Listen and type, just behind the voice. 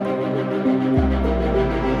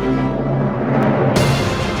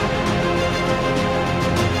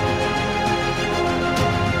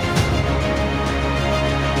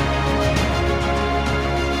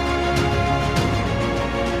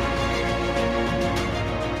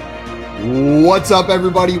What's up,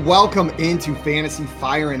 everybody? Welcome into Fantasy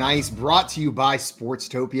Fire and Ice, brought to you by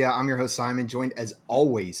Sportstopia. I'm your host, Simon, joined as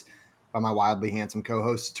always by my wildly handsome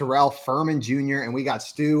co-host, Terrell Furman Jr., and we got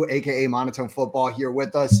Stu, a.k.a. Monotone Football, here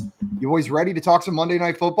with us. You boys ready to talk some Monday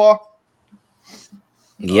Night Football?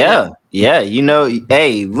 Yeah.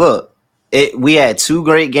 Hey, look, we had two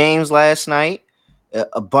great games last night,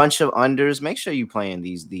 a bunch of unders. Make sure you playing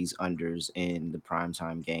these unders in the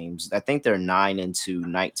primetime games. I think they're 9-2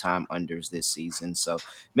 nighttime unders this season, so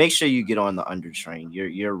make sure you get on the under train.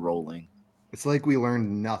 You're rolling. It's like we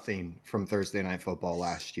learned nothing from Thursday Night Football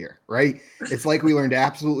last year, right? It's like we learned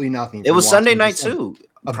absolutely nothing. It was Sunday night too.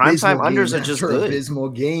 Primetime unders are just good. Abysmal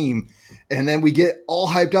game, and then we get all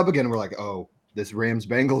hyped up again. We're like, oh, this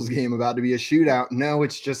Rams-Bengals game about to be a shootout. No,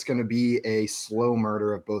 it's just going to be a slow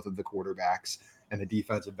murder of both of the quarterbacks and a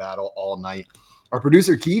defensive battle all night. Our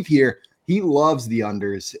producer Keith here, he loves the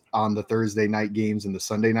unders on the Thursday night games and the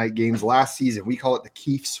Sunday night games. Last season, we call it the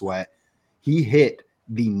Keith sweat. He hit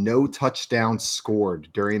the no touchdown scored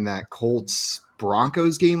during that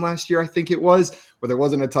Colts-Broncos game last year, I think it was, where there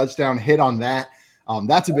wasn't a touchdown hit on that.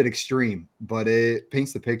 That's a bit extreme, but it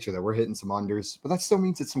paints the picture that we're hitting some unders, but that still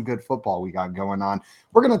means it's some good football we got going on.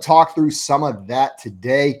 We're going to talk through some of that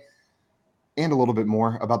today and a little bit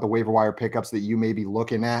more about the waiver wire pickups that you may be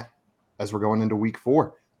looking at as we're going into week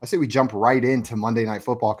 4. I say we jump right into Monday Night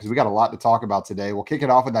Football because we got a lot to talk about today. We'll kick it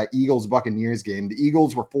off with that Eagles-Buccaneers game. The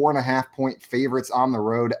Eagles were 4.5-point favorites on the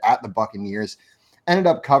road at the Buccaneers. Ended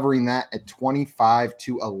up covering that at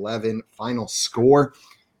 25-11 final score.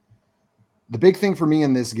 The big thing for me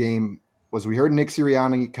in this game was we heard Nick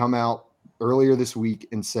Sirianni come out earlier this week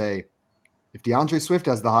and say, if DeAndre Swift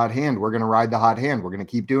has the hot hand, we're going to ride the hot hand. We're going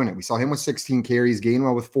to keep doing it. We saw him with 16 carries,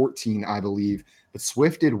 Gainwell with 14, I believe. But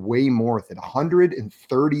Swift did way more with it,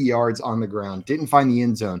 130 yards on the ground. Didn't find the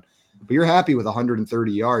end zone, but you're happy with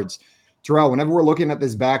 130 yards. Terrell, whenever we're looking at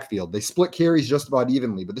this backfield, they split carries just about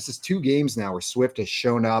evenly, but this is 2 games now where Swift has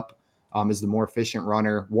shown up as the more efficient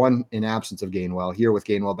runner, one in absence of Gainwell, here with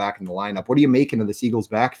Gainwell back in the lineup. What are you making of this Eagles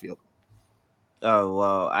backfield? Oh,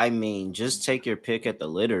 well, I mean, just take your pick at the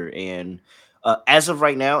litter. And as of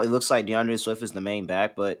right now, it looks like DeAndre Swift is the main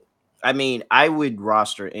back. But, I mean, I would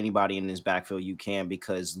roster anybody in this backfield you can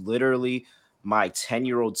because literally my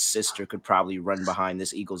 10-year-old sister could probably run behind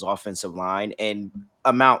this Eagles offensive line and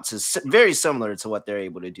amount to very similar to what they're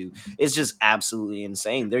able to do. It's just absolutely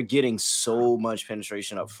insane. They're getting so much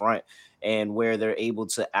penetration up front and where they're able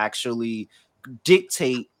to actually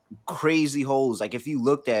dictate crazy holes. Like if you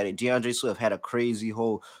looked at it, DeAndre Swift had a crazy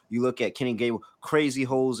hole. You look at Kenny Gable, crazy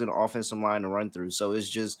holes in the offensive line to run through. So it's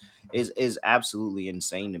just is absolutely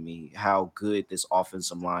insane to me how good this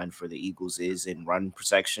offensive line for the Eagles is in run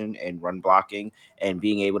protection and run blocking and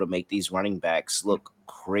being able to make these running backs look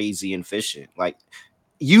crazy and efficient. Like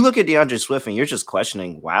you look at DeAndre Swift and you're just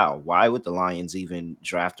questioning, wow, why would the Lions even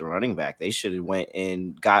draft a running back? They should have went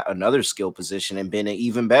and got another skill position and been an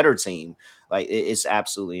even better team. Like it's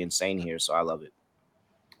absolutely insane here. So I love it.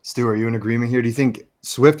 Stu, are you in agreement here? Do you think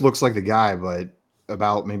Swift looks like the guy, but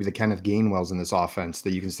about maybe the Kenneth Gainwells in this offense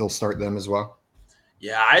that you can still start them as well?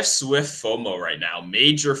 Yeah, I have Swift FOMO right now.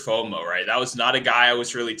 Major FOMO, right? That was not a guy I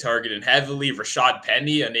was really targeting heavily. Rashad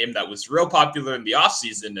Penny, a name that was real popular in the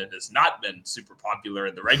offseason and has not been super popular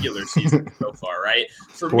in the regular season so far, right?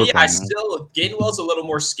 For me, Gainwell's a little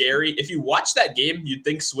more scary. If you watch that game, you'd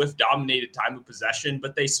think Swift dominated time of possession,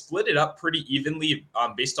 but they split it up pretty evenly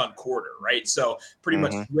based on quarter, right? So pretty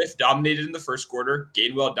much Swift dominated in the first quarter,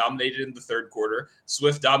 Gainwell dominated in the third quarter,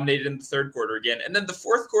 Swift dominated in the third quarter again, and then the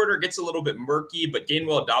fourth quarter gets a little bit murky, but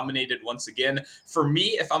Gainwell dominated once again. For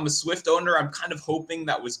me, if I'm a Swift owner, I'm kind of hoping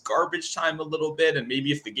that was garbage time a little bit, and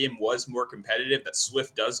maybe if the game was more competitive, that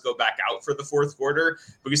Swift does go back out for the fourth quarter,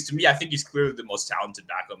 because to me, I think he's clearly the most talented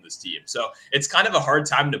back on this team. So it's kind of a hard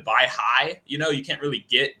time to buy high. You know, you can't really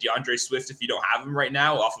get DeAndre Swift if you don't have him right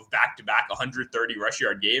now off of back-to-back 130 rush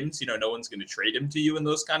yard games. You know, no one's going to trade him to you in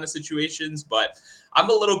those kind of situations, but I'm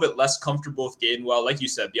a little bit less comfortable with Gainwell. Like you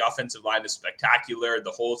said, the offensive line is spectacular.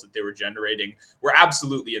 The holes that they were generating were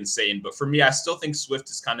absolutely insane. But for me, I still think Swift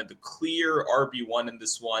is kind of the clear RB1 in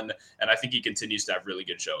this one, and I think he continues to have really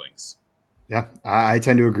good showings. Yeah, I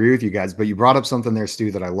tend to agree with you guys, but you brought up something there, Stu,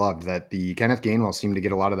 that I loved, that the Kenneth Gainwell seemed to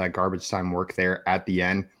get a lot of that garbage time work there at the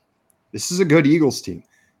end. This is a good Eagles team.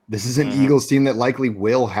 This is an Eagles team that likely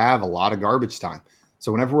will have a lot of garbage time.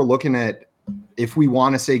 So whenever we're looking at if we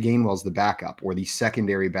want to say Gainwell's the backup or the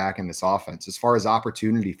secondary back in this offense, as far as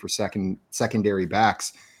opportunity for secondary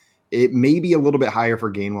backs, it may be a little bit higher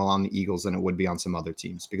for Gainwell on the Eagles than it would be on some other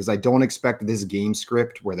teams, because I don't expect this game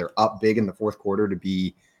script where they're up big in the fourth quarter to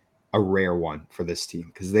be a rare one for this team,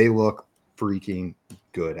 because they look freaking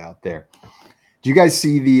good out there. Do you guys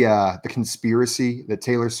see the conspiracy that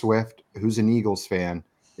Taylor Swift, who's an Eagles fan,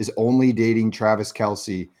 is only dating Travis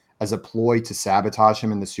Kelce as a ploy to sabotage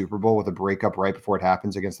him in the Super Bowl with a breakup right before it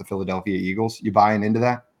happens against the Philadelphia Eagles? You buying into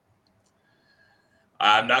that?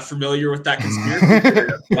 I'm not familiar with that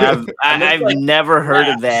conspiracy. I've never heard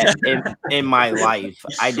of that in my life.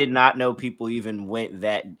 I did not know people even went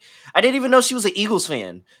that. I didn't even know she was an Eagles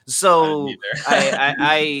fan. So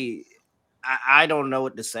I don't know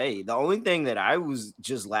what to say. The only thing that I was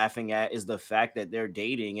just laughing at is the fact that they're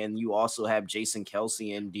dating, and you also have Jason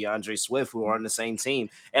Kelce and DeAndre Swift who are on the same team.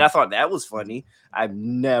 And I thought that was funny. I've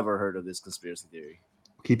never heard of this conspiracy theory.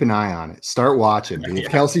 Keep an eye on it. Start watching.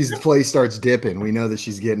 If Kelsey's play starts dipping, we know that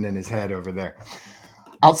she's getting in his head over there.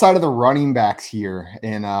 Outside of the running backs here,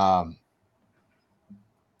 and outside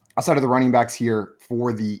of the running backs here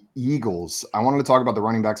for the Eagles, I wanted to talk about the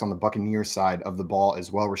running backs on the Buccaneers side of the ball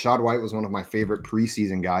as well. Rachaad White was one of my favorite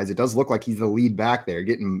preseason guys. It does look like he's the lead back there,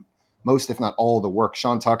 getting most, if not all, of the work.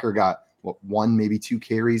 Sean Tucker got one, maybe two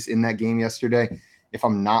carries in that game yesterday, if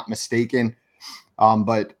I'm not mistaken.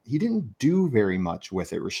 But he didn't do very much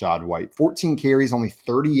with it, Rachaad White. 14 carries, only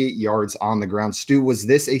 38 yards on the ground. Stu, was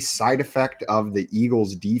this a side effect of the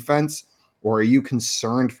Eagles' defense, or are you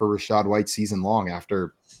concerned for Rachaad White season long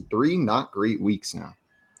after 3 not great weeks now?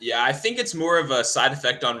 Yeah, I think it's more of a side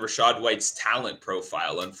effect on Rachaad White's talent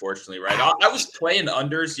profile, unfortunately, right? I was playing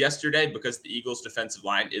unders yesterday because the Eagles' defensive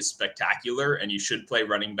line is spectacular, and you should play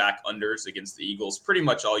running back unders against the Eagles pretty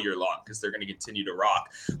much all year long because they're going to continue to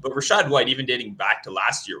rock. But Rachaad White, even dating back to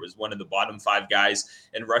last year, was one of the bottom 5 guys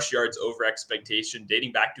in rush yards over expectation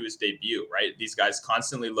dating back to his debut, right? These guys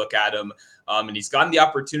constantly look at him, and he's gotten the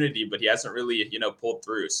opportunity, but he hasn't really, pulled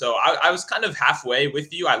through. So I was kind of halfway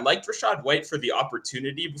with you. I liked Rachaad White for the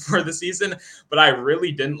opportunity before the season, but I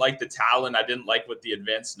really didn't like the talent. I didn't like what the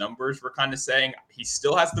advanced numbers were kind of saying. He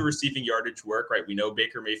still has the receiving yardage work, right? We know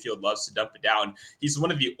Baker Mayfield loves to dump it down. He's one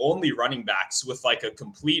of the only running backs with like a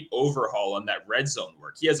complete overhaul on that red zone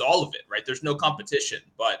work. He has all of it, right? There's no competition,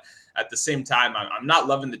 but at the same time, I'm not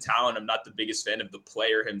loving the talent. I'm not the biggest fan of the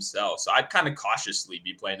player himself. So I'd kind of cautiously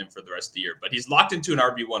be playing him for the rest of the year, but he's locked into an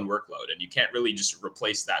RB1 workload, and you can't really just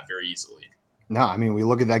replace that very easily. No, I mean, we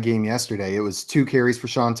look at that game yesterday. It was 2 carries for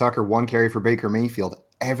Sean Tucker, 1 carry for Baker Mayfield.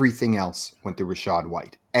 Everything else went to Rachaad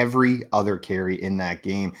White. Every other carry in that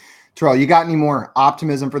game. Terrell, you got any more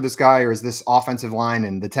optimism for this guy, or is this offensive line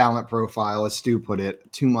and the talent profile, as Stu put it,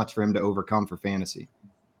 too much for him to overcome for fantasy?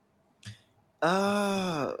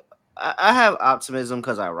 I have optimism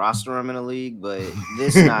because I roster him in a league, but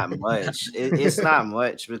this not much. It's not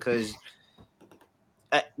much because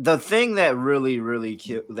the thing that really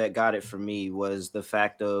that got it for me was the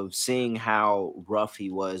fact of seeing how rough he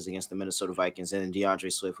was against the Minnesota Vikings, and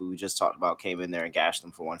DeAndre Swift, who we just talked about, came in there and gashed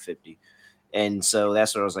them for 150. And so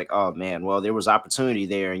that's where I was like, oh man, well, there was opportunity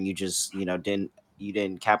there, and you just didn't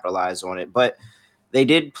capitalize on it. But they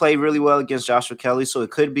did play really well against Joshua Kelly, so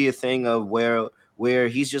it could be a thing of where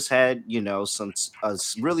he's just had, a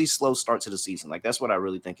really slow start to the season. Like, that's what I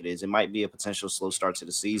really think it is. It might be a potential slow start to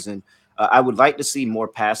the season. I would like to see more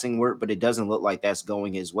passing work, but it doesn't look like that's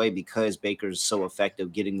going his way because Baker's so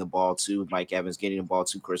effective getting the ball to Mike Evans, getting the ball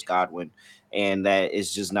to Chris Godwin, and that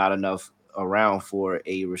is just not enough around for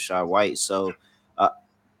a Rachaad White. So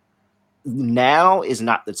now is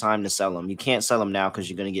not the time to sell him. You can't sell him now because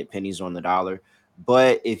you're going to get pennies on the dollar.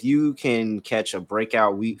 But if you can catch a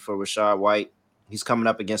breakout week for Rachaad White, he's coming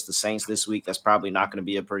up against the Saints this week. That's probably not going to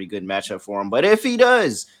be a pretty good matchup for him. But if he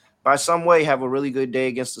does, by some way, have a really good day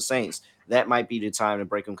against the Saints, that might be the time to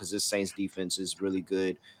break him because this Saints defense is really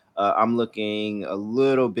good. I'm looking a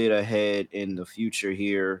little bit ahead in the future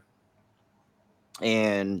here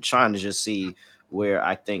and trying to just see where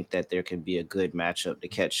I think that there can be a good matchup to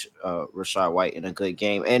catch Rachaad White in a good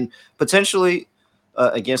game. And potentially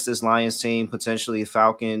against this Lions team, potentially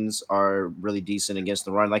Falcons are really decent against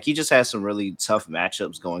the run. Like, he just has some really tough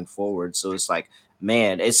matchups going forward. So it's like,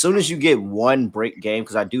 man, as soon as you get one break game,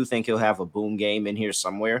 because I do think he'll have a boom game in here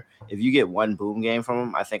somewhere. If you get one boom game from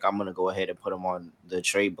him, I think I'm going to go ahead and put him on the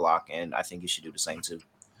trade block, and I think you should do the same too.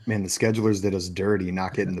 Man, the schedulers did us dirty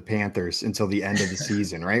not getting the Panthers until the end of the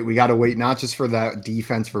season, right? We got to wait not just for that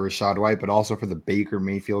defense for Rachaad White, but also for the Baker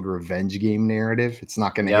Mayfield revenge game narrative. It's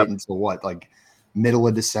not going to hit until what, like middle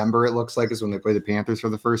of December, it looks like, is when they play the Panthers for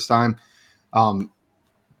the first time.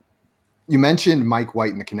 You mentioned Mike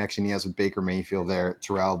White and the connection he has with Baker Mayfield there,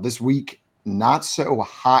 Terrell. This week, not so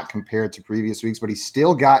hot compared to previous weeks, but he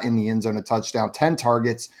still got in the end zone a touchdown, 10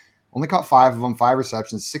 targets, only caught 5 of them, 5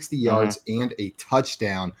 receptions, 60 yards, and a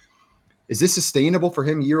touchdown. Is this sustainable for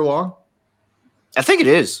him year long? I think it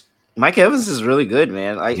is. Mike Evans is really good,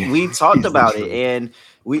 man. We talked He's about it, literally and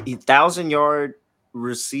 1,000 yard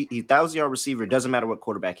 1,000 yard receiver. Doesn't matter what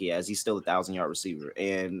quarterback he has, he's still 1,000 yard receiver,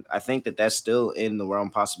 and I think that that's still in the realm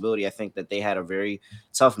possibility. I think that they had a very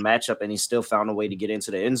tough matchup, and he still found a way to get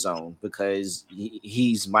into the end zone because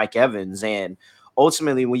he's Mike Evans. And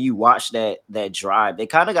ultimately, when you watch that drive, they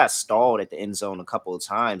kind of got stalled at the end zone a couple of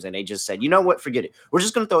times, and they just said, you know what, forget it. We're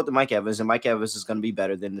just going to throw it to Mike Evans, and Mike Evans is going to be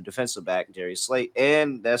better than the defensive back, Darius Slate.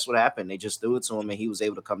 And that's what happened. They just threw it to him, and he was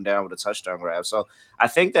able to come down with a touchdown grab. So I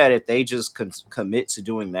think that if they just commit to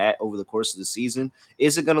doing that over the course of the season,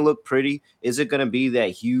 is it going to look pretty? Is it going to be that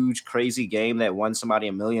huge, crazy game that won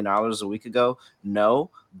somebody $1 million a week ago?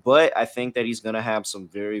 No. But I think that he's going to have some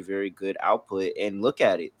very, very good output. And look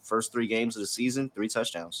at it. First 3 games of the season, 3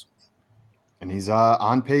 touchdowns. And he's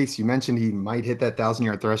on pace. You mentioned he might hit that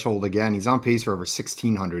 1,000-yard threshold again. He's on pace for over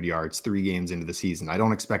 1,600 yards 3 games into the season. I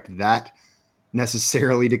don't expect that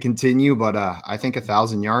necessarily to continue, but I think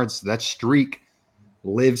 1,000 yards, that streak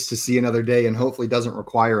lives to see another day and hopefully doesn't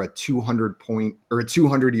require a 200-point or a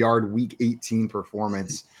 200-yard week 18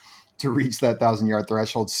 performance to reach that 1,000-yard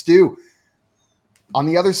threshold. Stu, on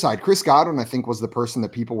the other side, Chris Godwin, I think, was the person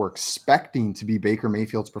that people were expecting to be Baker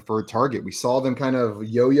Mayfield's preferred target. We saw them kind of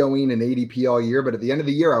yo-yoing in ADP all year, but at the end of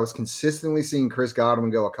the year, I was consistently seeing Chris Godwin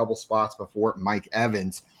go a couple spots before Mike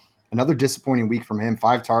Evans. Another disappointing week from him.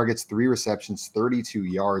 5 targets, 3 receptions, 32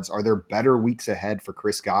 yards. Are there better weeks ahead for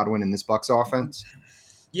Chris Godwin in this Bucs offense?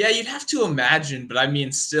 Yeah, you'd have to imagine, but I mean,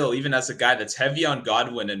 still, even as a guy that's heavy on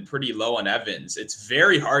Godwin and pretty low on Evans, it's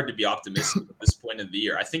very hard to be optimistic at this point of the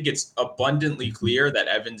year. I think it's abundantly clear that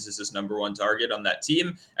Evans is his number 1 target on that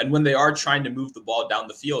team. And when they are trying to move the ball down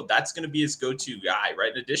the field, that's going to be his go-to guy,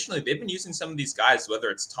 right? Additionally, they've been using some of these guys, whether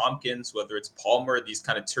it's Tompkins, whether it's Palmer, these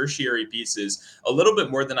kind of tertiary pieces, a little bit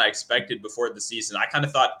more than I expected before the season. I kind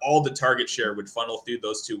of thought all the target share would funnel through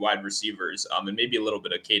those 2 wide receivers and maybe a little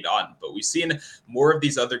bit of Kate on, but we've seen more of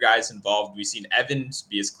these other guys involved. We've seen Evans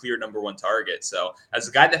be his clear number 1 target. So as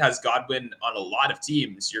a guy that has Godwin on a lot of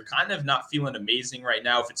teams, you're kind of not feeling amazing right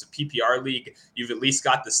now. If it's a PPR league, you've at least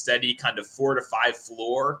got the steady kind of 4 to 5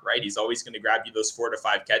 floor, right? He's always going to grab you those 4 to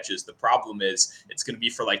 5 catches. The problem is it's going to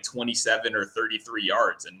be for like 27 or 33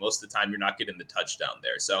 yards. And most of the time you're not getting the touchdown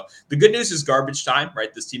there. So the good news is garbage time,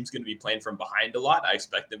 right? This team's going to be playing from behind a lot. I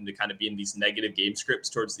expect them to kind of be in these negative game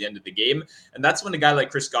scripts towards the end of the game. And that's when a guy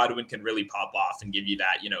like Chris Godwin can really pop off and give you that,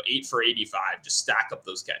 8 for 85, just stack up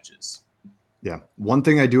those catches. Yeah. One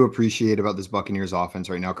thing I do appreciate about this Buccaneers offense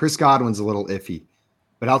right now, Chris Godwin's a little iffy,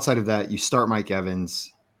 but outside of that, you start Mike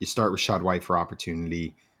Evans, you start Rachaad White for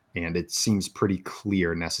opportunity, and it seems pretty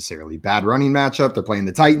clear necessarily. Bad running matchup. They're playing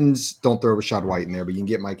the Titans. Don't throw Rachaad White in there, but you can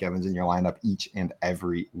get Mike Evans in your lineup each and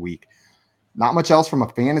every week. Not much else from a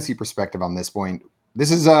fantasy perspective on this point.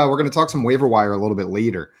 This is we're going to talk some waiver wire a little bit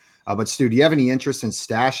later. But Stu, do you have any interest in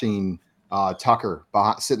stashing Tucker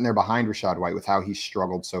sitting there behind Rachaad White with how he's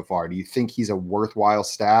struggled so far? Do you think he's a worthwhile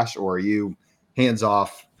stash, or are you hands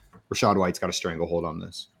off? Rachaad White's got a stranglehold on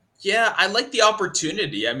this. Yeah, I like the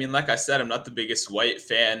opportunity. I mean, like I said, I'm not the biggest White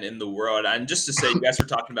fan in the world. And just to say, you guys were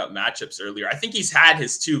talking about matchups earlier. I think he's had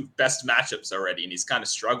his 2 best matchups already, and he's kind of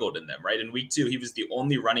struggled in them, right? In week 2, he was the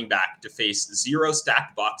only running back to face 0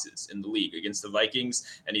 stacked boxes in the league against the Vikings,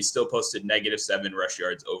 and he still posted -7 rush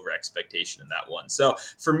yards over expectation in that one. So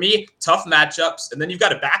for me, tough matchups. And then you've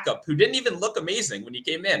got a backup who didn't even look amazing when he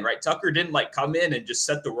came in, right? Tucker didn't come in and just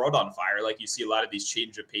set the world on fire like you see a lot of these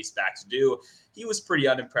change of pace backs do. He was pretty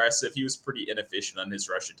unimpressive. He was pretty inefficient on his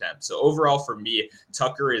rush attempt. So overall for me,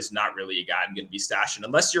 Tucker is not really a guy I'm going to be stashing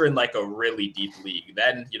unless you're in a really deep league.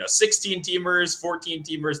 Then, 16 teamers, 14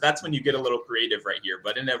 teamers, that's when you get a little creative right here.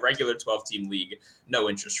 But in a regular 12-team league, no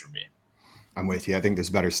interest for me. I'm with you. I think there's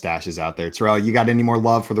better stashes out there. Terrell, you got any more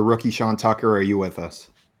love for the rookie Sean Tucker, or are you with us?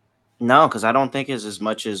 No, because I don't think it's as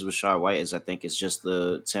much as Rachaad White as I think it's just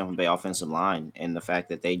the Tampa Bay offensive line and the fact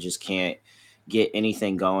that they just can't get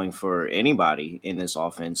anything going for anybody in this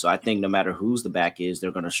offense. So I think no matter who's the back is,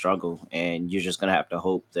 they're going to struggle. And you're just going to have to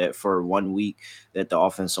hope that for 1 week that the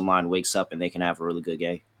offensive line wakes up and they can have a really good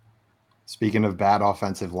game. Speaking of bad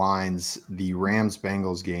offensive lines, the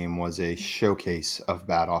Rams-Bengals game was a showcase of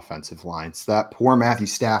bad offensive lines. That poor Matthew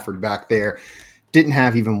Stafford back there didn't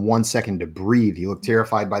have even 1 second to breathe. He looked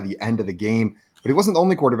terrified by the end of the game, but he wasn't the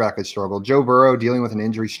only quarterback that struggled. Joe Burrow, dealing with an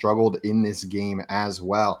injury, struggled in this game as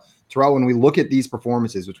well. Terrell, when we look at these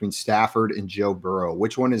performances between Stafford and Joe Burrow,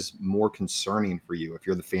 which one is more concerning for you if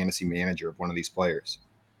you're the fantasy manager of one of these players?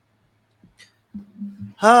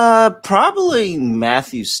 Probably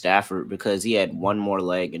Matthew Stafford, because he had 1 more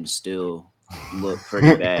leg and still looked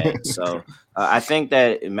pretty bad. So I think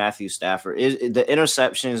that Matthew Stafford the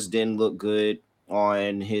interceptions didn't look good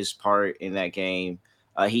on his part in that game.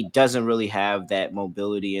 He doesn't really have that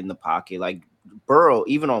mobility in the pocket. Like Burrow,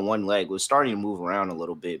 even on one leg, was starting to move around a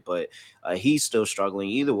little bit, but he's still struggling.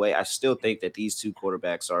 Either way, I still think that these two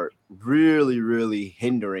quarterbacks are really, really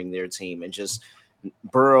hindering their team, and just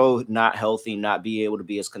Burrow not healthy, not be able to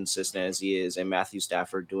be as consistent as he is, and Matthew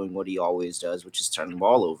Stafford doing what he always does, which is turn the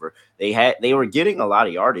ball over. They were getting a lot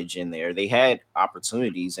of yardage in there. They had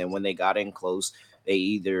opportunities, and when they got in close, they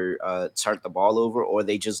either turned the ball over or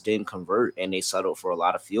they just didn't convert, and they settled for a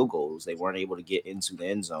lot of field goals. They weren't able to get into the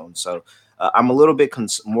end zone. So I'm a little bit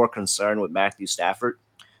more concerned with Matthew Stafford.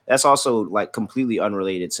 That's also like completely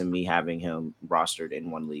unrelated to me having him rostered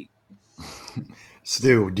in one league.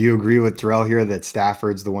 Stu, do you agree with Terrell here that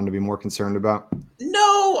Stafford's the one to be more concerned about?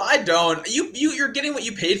 No, I don't. You're getting what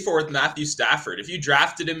you paid for with Matthew Stafford. If you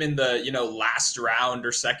drafted him in the last round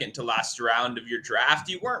or second to last round of your draft,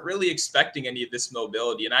 you weren't really expecting any of this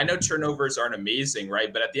mobility. And I know turnovers aren't amazing,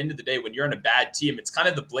 right? But at the end of the day, when you're on a bad team, it's kind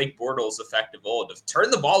of the Blake Bortles effect of old. Of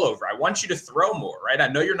turn the ball over. I want you to throw more, right? I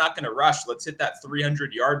know you're not going to rush. Let's hit that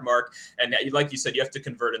 300-yard mark. And like you said, you have to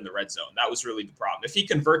convert in the red zone. That was really the problem. If he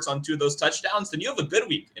converts on 2 of those touchdowns, then you have a good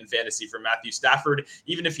week in fantasy for Matthew Stafford,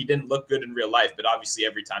 even if he didn't look good in real life. But obviously,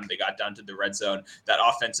 every time they got down to the red zone, that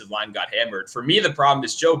offensive line got hammered. For me, the problem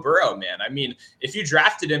is Joe Burrow, man. I mean, if you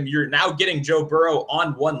drafted him, you're now getting Joe Burrow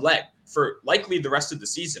on one leg for likely the rest of the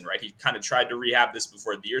season, right? He kind of tried to rehab this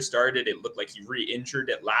before the year started. It looked like he re-injured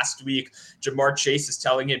it last week. Jamar Chase is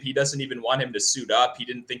telling him he doesn't even want him to suit up. He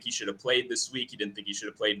didn't think he should have played this week. He didn't think he should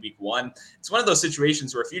have played week 1. It's one of those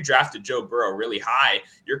situations where if you drafted Joe Burrow really high,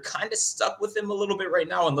 you're kind of stuck with him a little bit right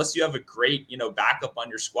now, unless you have a great, backup on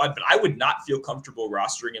your squad. But I would not feel comfortable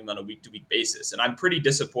rostering him on a week-to-week basis. And I'm pretty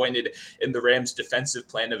disappointed in the Rams' defensive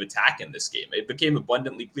plan of attack in this game. It became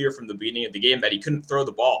abundantly clear from the beginning of the game that he couldn't throw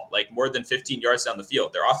the ball like more than 15 yards down the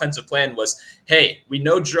field. Their offensive plan was, hey, we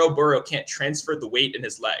know Joe Burrow can't transfer the weight in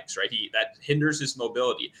his legs, right? That hinders his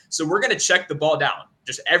mobility. So we're going to check the ball down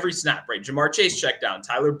just every snap, right? Jamar Chase checked down,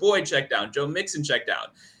 Tyler Boyd checked down, Joe Mixon checked down.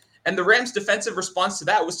 And the Rams' defensive response to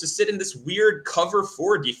that was to sit in this weird cover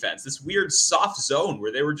 4 defense, this weird soft zone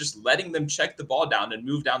where they were just letting them check the ball down and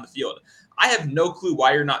move down the field. I have no clue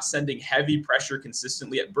why you're not sending heavy pressure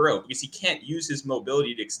consistently at Burrow, because he can't use his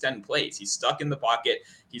mobility to extend plays. He's stuck in the pocket.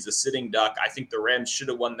 He's a sitting duck. I think the Rams should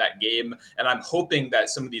have won that game. And I'm hoping that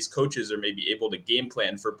some of these coaches are maybe able to game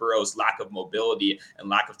plan for Burrow's lack of mobility and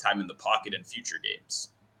lack of time in the pocket in future games.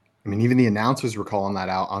 I mean, even the announcers were calling that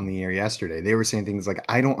out on the air yesterday. They were saying things like,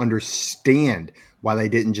 I don't understand why they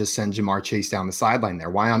didn't just send Jamar Chase down the sideline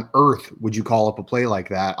there. Why on earth would you call up a play like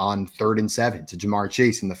that on 3rd and 7 to Jamar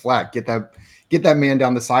Chase in the flat? Get that man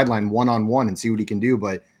down the sideline one-on-one and see what he can do.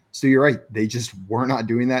 But Stu, you're right. They just were not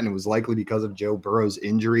doing that, and it was likely because of Joe Burrow's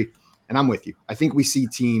injury. And I'm with you. I think we see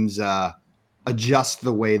teams adjust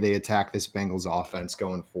the way they attack this Bengals offense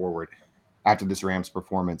going forward after this Rams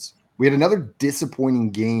performance. We had another disappointing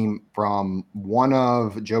game from one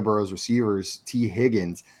of Joe Burrow's receivers, T.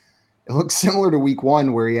 Higgins. It looks similar to week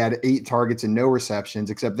 1 where he had 8 targets and no receptions,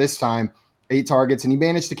 except this time 8 targets, and he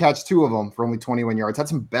managed to catch 2 of them for only 21 yards. Had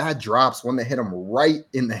some bad drops, one that hit him right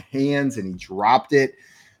in the hands, and he dropped it.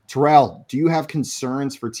 Terrell, do you have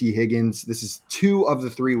concerns for T. Higgins? This is 2 of the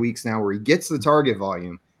 3 weeks now where he gets the target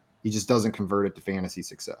volume. He just doesn't convert it to fantasy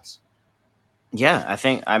success. Yeah, I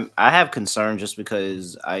think I have concern just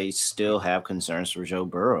because I still have concerns for Joe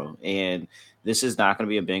Burrow. And this is not going to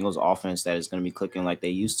be a Bengals offense that is going to be clicking like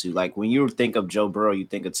they used to. Like when you think of Joe Burrow, you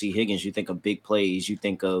think of T. Higgins, you think of big plays, you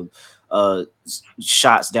think of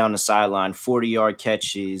shots down the sideline, 40-yard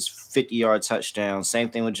catches, 50-yard touchdowns. Same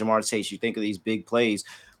thing with Jamar Chase. You think of these big plays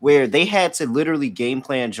where they had to literally game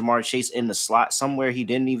plan Jamar Chase in the slot somewhere he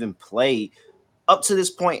didn't even play. Up to this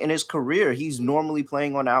point in his career, he's normally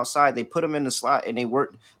playing on the outside. They put him in the slot, and they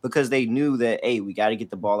worked because they knew that, hey, we got to get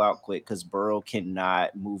the ball out quick because Burrow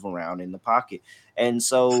cannot move around in the pocket. And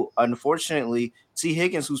so, unfortunately, T.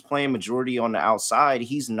 Higgins, who's playing majority on the outside,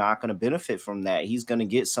 he's not going to benefit from that. He's going to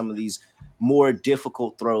get some of these more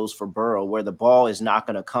difficult throws for Burrow where the ball is not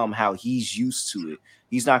going to come how he's used to it.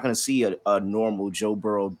 He's not going to see a normal Joe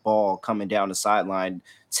Burrow ball coming down the sideline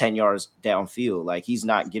 10 yards downfield. Like he's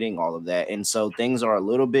not getting all of that. And so things are a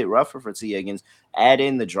little bit rougher for T. Higgins. Add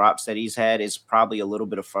in the drops that he's had is probably a little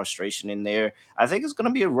bit of frustration in there. I think it's going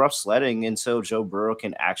to be a rough sledding until Joe Burrow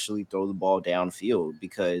can actually throw the ball downfield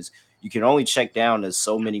because you can only check down to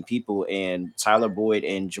so many people. And Tyler Boyd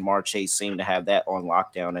and Jamar Chase seem to have that on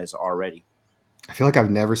lockdown as already. I feel like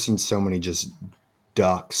I've never seen so many just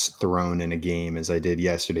ducks thrown in a game as I did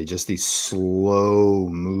yesterday. Just these slow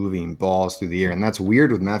moving balls through the air. And that's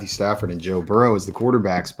weird with Matthew Stafford and Joe Burrow as the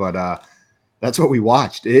quarterbacks. But That's what we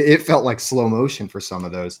watched. It felt like slow motion for some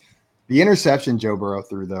of those. The interception Joe Burrow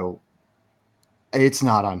threw, though, it's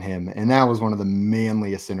not on him. And that was one of the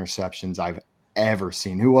manliest interceptions I've ever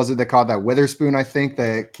seen. Who was it that caught that? Witherspoon, I think,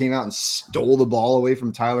 that came out and stole the ball away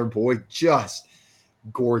from Tyler Boyd. Just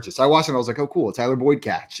gorgeous. I watched it and I was like, oh, cool, Tyler Boyd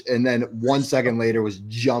catch. And then 1 second later was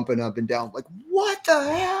jumping up and down. Like, what the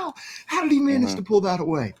hell? How did he manage to pull that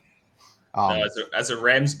away? No, as a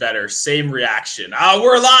Rams better, same reaction. Oh,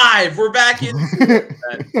 we're live. We're back in.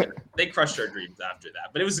 They crushed our dreams after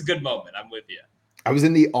that. But it was a good moment. I'm with you. I was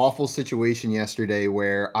in the awful situation yesterday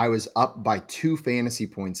where I was up by 2 fantasy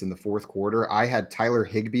points in the fourth quarter. I had Tyler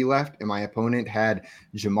Higbee left, and my opponent had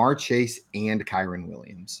Jamar Chase and Kyron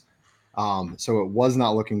Williams. So it was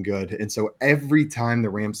not looking good. And so every time the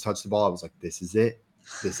Rams touched the ball, I was like, this is it.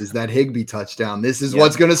 This is that Higbee touchdown. This is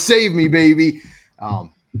what's going to save me, baby.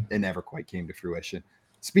 It never quite came to fruition.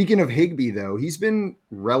 Speaking of Higbee, though, he's been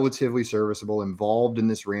relatively serviceable, involved in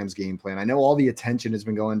this Rams game plan. I know all the attention has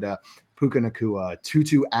been going to Puka Nacua,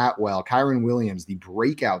 Tutu Atwell, Kyron Williams, the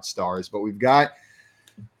breakout stars, but we've got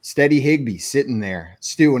steady Higbee sitting there.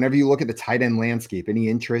 Stu, whenever you look at the tight end landscape, any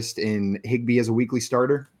interest in Higbee as a weekly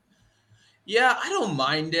starter? Yeah, I don't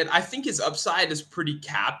mind it. I think his upside is pretty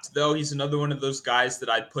capped, though. He's another one of those guys that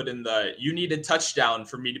I'd put in the you need a touchdown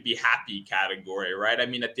for me to be happy category, right? I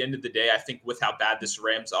mean, at the end of the day, I think with how bad this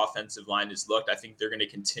Rams offensive line has looked, I think they're going to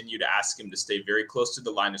continue to ask him to stay very close to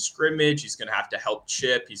the line of scrimmage. He's going to have to help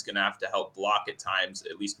chip. He's going to have to help block at times,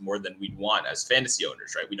 at least more than we'd want as fantasy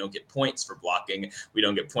owners, right? We don't get points for blocking. We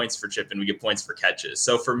don't get points for chipping. We get points for catches.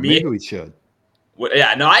 So for me, maybe we should.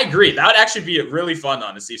 Yeah, no, I agree. That would actually be really fun,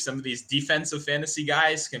 honestly. If some of these defensive fantasy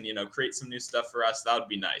guys can, create some new stuff for us, that would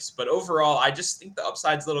be nice. But overall, I just think the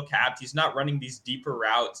upside's a little capped. He's not running these deeper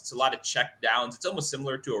routes. It's a lot of check downs. It's almost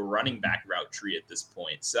similar to a running back route tree at this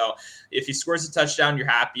point. So if he scores a touchdown, you're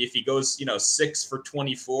happy. If he goes, 6 for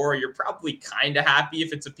 24, you're probably kind of happy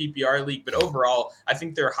if it's a PPR league. But overall, I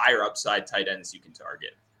think there are higher upside tight ends you can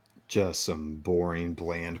target. Just some boring,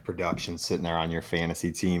 bland production sitting there on your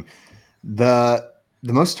fantasy team.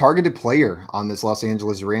 The most targeted player on this Los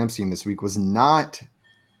Angeles Rams team this week was not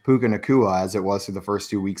Puka Nacua as it was through the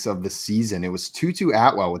first 2 weeks of the season. It was Tutu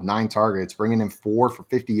Atwell with 9 targets, bringing in 4 for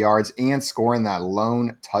 50 yards and scoring that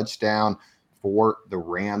lone touchdown for the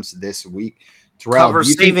Rams this week. Terrell,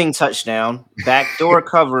 touchdown, backdoor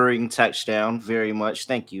covering touchdown. Very much.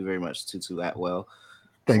 Thank you very much, Tutu Atwell.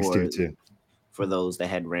 Thanks, Tutu. For those that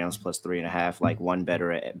had Rams plus 3.5, like one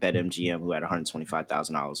better at BetMGM who had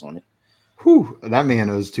 $125,000 on it. Whew, that man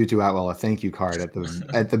owes Tutu Atwell a thank you card at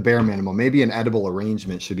the bare minimum. Maybe an edible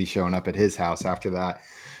arrangement should be showing up at his house after that.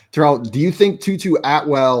 Terrell, do you think Tutu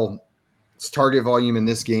Atwell's target volume in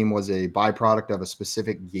this game was a byproduct of a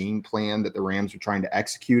specific game plan that the Rams were trying to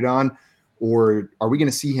execute on? Or are we going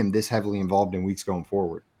to see him this heavily involved in weeks going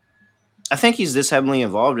forward? I think he's this heavily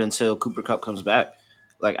involved until Cooper Kupp comes back.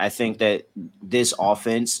 Like, I think that this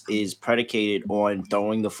offense is predicated on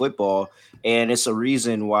throwing the football, and it's a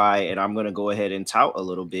reason why, and I'm going to go ahead and tout a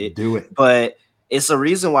little bit. Do it. But it's a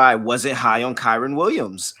reason why I wasn't high on Kyron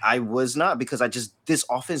Williams. I was not, because this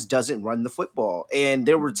offense doesn't run the football. And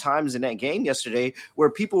there were times in that game yesterday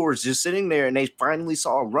where people were just sitting there and they finally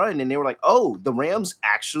saw a run and they were like, oh, the Rams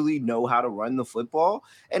actually know how to run the football.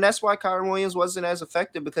 And that's why Kyron Williams wasn't as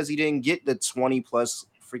effective, because he didn't get the 20 plus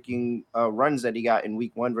freaking runs that he got in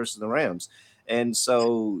week 1 versus the Rams. And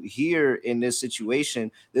so here in this situation,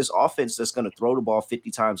 this offense that's going to throw the ball 50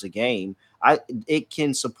 times a game, it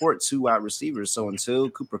can support 2 wide receivers. So until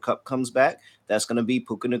Cooper Kupp comes back, that's going to be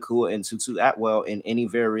Puka Nacua and Tutu Atwell in any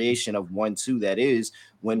variation of 1-2. That is,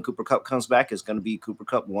 when Cooper Kupp comes back, it's going to be Cooper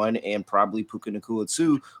Kupp 1 and probably Puka Nacua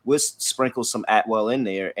 2 with sprinkle some Atwell in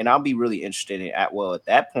there. And I'll be really interested in Atwell at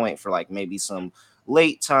that point for like maybe some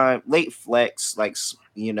late flex, like,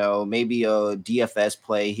 maybe a DFS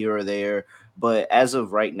play here or there. But as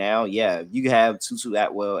of right now, yeah, you have Tutu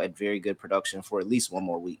Atwell at very good production for at least 1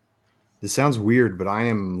 more week. This sounds weird, but I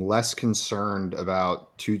am less concerned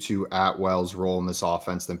about Tutu Atwell's role in this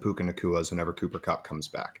offense than Puka Nacua's whenever Cooper Kupp comes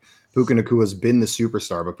back. Puka Nacua's been the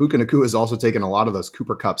superstar, but Puka Nacua has also taken a lot of those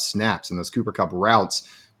Cooper Kupp snaps and those Cooper Kupp routes,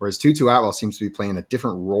 whereas Tutu Atwell seems to be playing a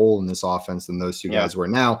different role in this offense than those 2 guys were.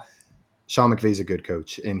 Now, Sean McVay's a good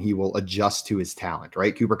coach, and he will adjust to his talent,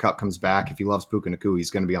 right? Cooper Kupp comes back. If he loves Puka Nacua, he's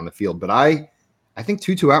going to be on the field. But I think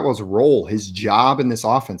Tutu Atwell's role, his job in this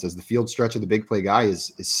offense as the field stretch of the big play guy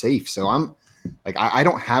is safe. So I'm like, I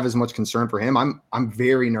don't have as much concern for him. I'm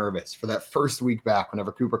very nervous for that first week back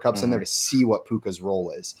whenever Cooper Kupp's in there to see what Puka's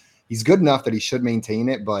role is. He's good enough that he should maintain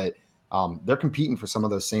it, but they're competing for some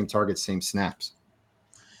of those same targets, same snaps.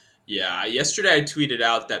 Yeah, yesterday I tweeted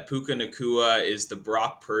out that Puka Nakua is the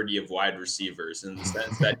Brock Purdy of wide receivers in the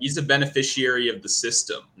sense that he's a beneficiary of the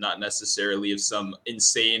system, not necessarily of some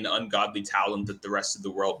insane, ungodly talent that the rest of the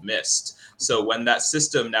world missed. So when that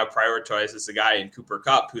system now prioritizes a guy in Cooper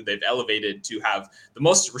Kupp, who they've elevated to have the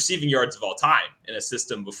most receiving yards of all time in a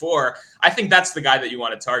system before, I think that's the guy that you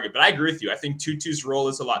want to target. But I agree with you. I think Tutu's role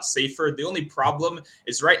is a lot safer. The only problem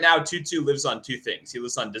is right now Tutu lives on two things. He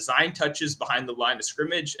lives on design touches behind the line of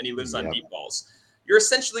scrimmage, and he lives on deep balls. You're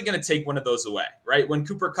essentially going to take one of those away, right? When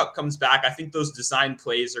Cooper Kupp comes back, I think those design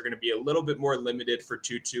plays are going to be a little bit more limited for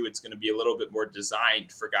Tutu. It's going to be a little bit more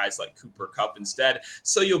designed for guys like Cooper Kupp instead.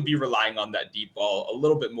 So you'll be relying on that deep ball a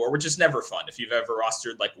little bit more, which is never fun. If you've ever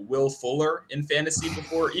rostered like Will Fuller in fantasy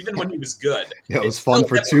before, even when he was good, it was fun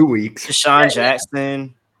for 2 weeks. Deshaun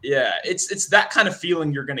Jackson. Yeah, it's that kind of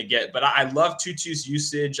feeling you're going to get. But I love Tutu's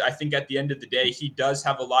usage. I think at the end of the day, he does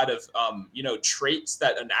have a lot of, traits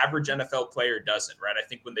that an average NFL player doesn't, right? I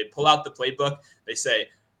think when they pull out the playbook, they say,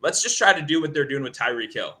 let's just try to do what they're doing with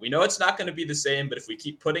Tyreek Hill. We know it's not going to be the same, but if we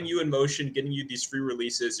keep putting you in motion, getting you these free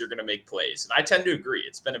releases, you're going to make plays. And I tend to agree.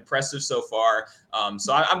 It's been impressive so far.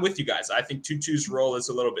 So I'm with you guys. I think Tutu's role is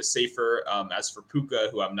a little bit safer. As for Puka,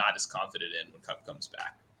 who I'm not as confident in when Kupp comes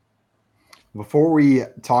back. Before we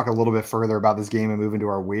talk a little bit further about this game and move into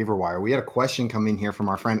our waiver wire, we had a question come in here from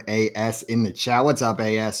our friend AS in the chat. What's up,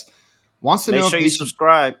 AS? Wants to know if you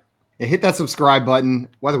subscribe. Hit that subscribe button,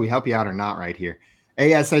 whether we help you out or not right here.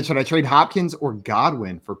 AS said, should I trade Hopkins or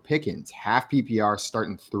Godwin for Pickens? Half PPR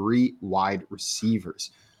starting 3 wide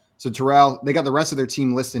receivers. So, Terrell, they got the rest of their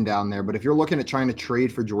team listed down there, but if you're looking at trying to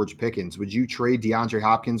trade for George Pickens, would you trade DeAndre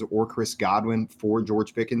Hopkins or Chris Godwin for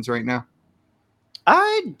George Pickens right now?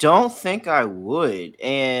 I don't think I would.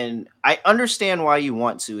 And I understand why you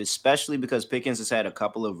want to, especially because Pickens has had a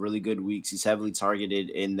couple of really good weeks. He's heavily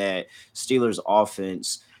targeted in that Steelers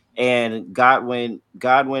offense. And Godwin,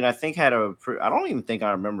 I think I don't even think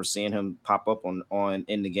I remember seeing him pop up on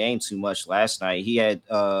in the game too much last night. He had,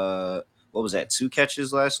 what was that? 2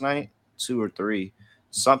 catches last night, 2 or 3,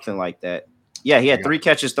 something like that. Yeah, he had 3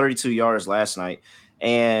 catches, 32 yards last night.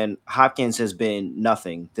 And Hopkins has been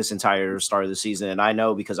nothing this entire start of the season. And I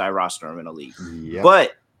know because I roster him in a league. Yep.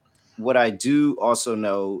 But what I do also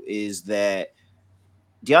know is that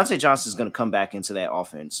Deontay Johnson is going to come back into that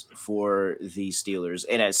offense for the Steelers.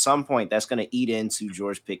 And at some point, that's going to eat into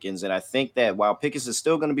George Pickens. And I think that while Pickens is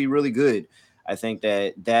still going to be really good, I think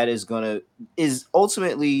that is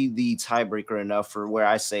ultimately the tiebreaker enough for where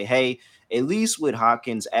I say, hey, at least with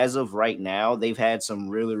Hopkins, as of right now, they've had some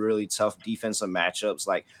really, really tough defensive matchups.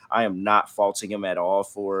 Like, I am not faulting him at all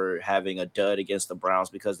for having a dud against the Browns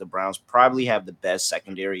because the Browns probably have the best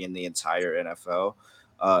secondary in the entire NFL.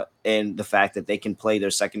 And the fact that they can play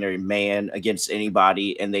their secondary man against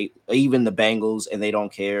anybody, and even the Bengals, and they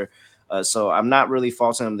don't care. So I'm not really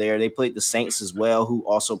faulting them there. They played the Saints as well, who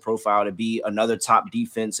also profile to be another top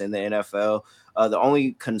defense in the NFL. The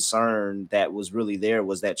only concern that was really there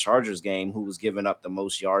was that Chargers game, who was giving up the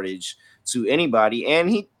most yardage to anybody. And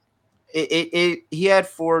he had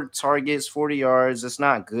 4 targets, 40 yards. That's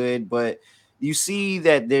not good, but you see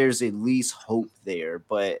that there's at least hope there.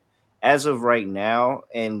 But as of right now,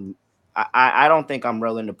 and I don't think I'm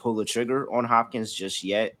willing to pull the trigger on Hopkins just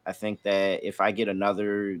yet. I think that if I get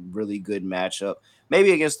another really good matchup,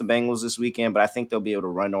 maybe against the Bengals this weekend, but I think they'll be able to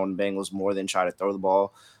run on the Bengals more than try to throw the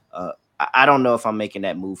ball. I don't know if I'm making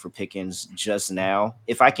that move for Pickens just now.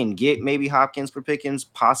 If I can get maybe Hopkins for Pickens,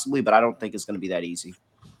 possibly, but I don't think it's going to be that easy.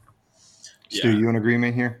 Stu, you in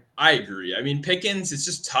agreement here? I agree. I mean, Pickens, it's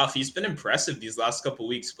just tough. He's been impressive these last couple of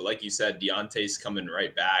weeks, but like you said, Deontay's coming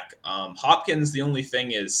right back. Hopkins, the only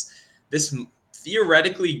thing is this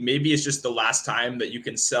theoretically maybe it's just the last time that you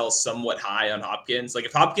can sell somewhat high on Hopkins. Like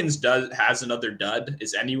if Hopkins has another dud,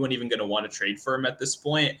 is anyone even going to want to trade for him at this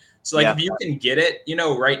point? So like if you can get it,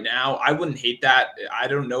 right now, I wouldn't hate that. I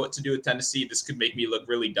don't know what to do with Tennessee. This could make me look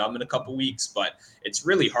really dumb in a couple weeks, but it's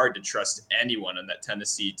really hard to trust anyone on that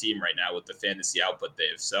Tennessee team right now with the fantasy output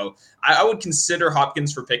they've. So I would consider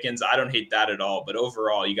Hopkins for Pickens. I don't hate that at all. But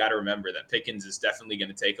overall, you got to remember that Pickens is definitely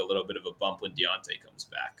going to take a little bit of a bump when Deontay comes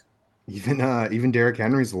back. Even Derrick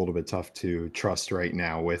Henry's a little bit tough to trust right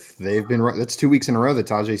now. That's 2 weeks in a row that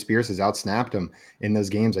Tajay Spears has outsnapped him in those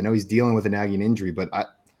games. I know he's dealing with a nagging injury, but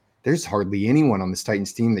there's hardly anyone on this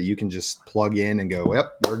Titans team that you can just plug in and go,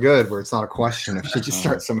 yep, we're good, where it's not a question if you just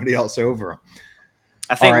start somebody else over him.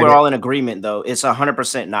 I think we're all in agreement, though. It's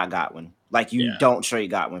 100% not Godwin. Like, you don't trade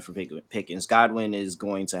Godwin for Pickens. Godwin is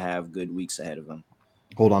going to have good weeks ahead of him.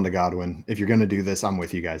 Hold on to Godwin. If you're going to do this, I'm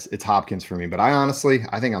with you guys. It's Hopkins for me. But I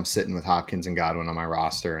think I'm sitting with Hopkins and Godwin on my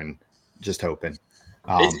roster and just hoping.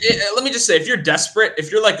 Let me just say, if you're desperate,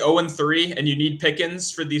 if you're like 0-3 and you need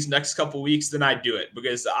Pickens for these next couple weeks, then I'd do it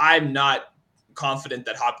because I'm not confident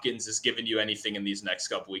that Hopkins is giving you anything in these next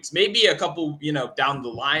couple weeks. Maybe a couple, down the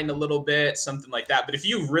line a little bit, something like that. But if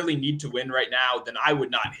you really need to win right now, then I would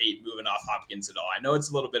not hate moving off Hopkins at all. I know it's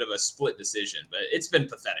a little bit of a split decision, but it's been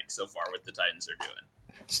pathetic so far what the Titans are doing.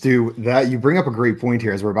 Stu, that you bring up a great point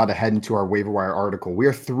here as we're about to head into our waiver wire article. We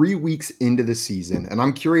are 3 weeks into the season, and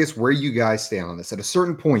I'm curious where you guys stand on this. At a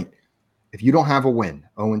certain point, if you don't have a win,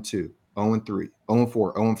 0-2, 0-3,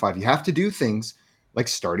 0-4, 0-5, you have to do things like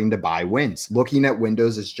starting to buy wins, looking at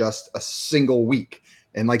windows as just a single week.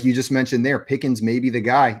 And like you just mentioned there, Pickens may be the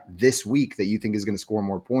guy this week that you think is going to score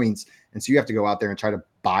more points. And so you have to go out there and try to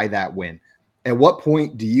buy that win. At what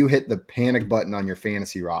point do you hit the panic button on your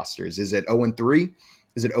fantasy rosters? Is it 0-3?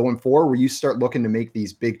 Is it 0-4 where you start looking to make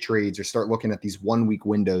these big trades or start looking at these 1 week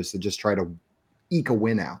windows to just try to eke a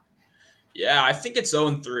win out? Yeah, I think it's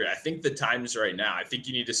 0-3. I think the time's right now. I think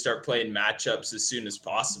you need to start playing matchups as soon as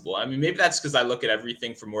possible. I mean, maybe that's because I look at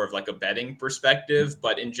everything from more of like a betting perspective.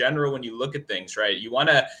 But in general, when you look at things, right,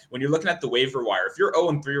 when you're looking at the waiver wire, if you're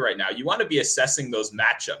 0-3 right now, you want to be assessing those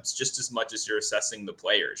matchups just as much as you're assessing the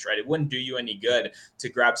players, right? It wouldn't do you any good to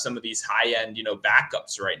grab some of these high-end,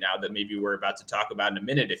 backups right now that maybe we're about to talk about in a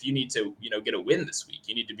minute. If you need to, get a win this week,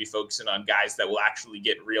 you need to be focusing on guys that will actually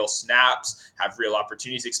get real snaps, have real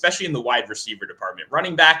opportunities, especially in the wide receiver department.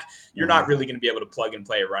 Running back, you're not really going to be able to plug and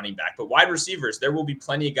play a running back, but wide receivers, there will be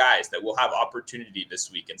plenty of guys that will have opportunity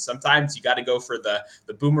this week. And sometimes you got to go for the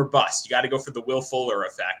boomer bust. You got to go for the Will Fuller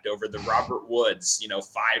effect over the Robert Woods,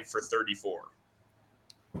 5 for 34.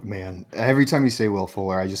 Man, every time you say Will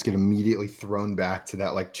Fuller, I just get immediately thrown back to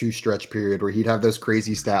that like 2 stretch period where he'd have those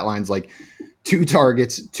crazy stat lines like 2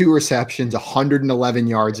 targets, 2 receptions, 111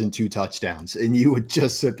 yards, and 2 touchdowns. And you would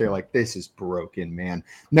just sit there like, this is broken, man.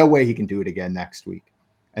 No way he can do it again next week.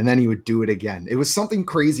 And then he would do it again. It was something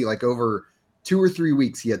crazy, like over 2 or 3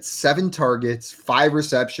 weeks, he had 7 targets, 5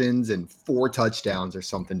 receptions, and 4 touchdowns or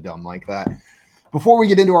something dumb like that. Before we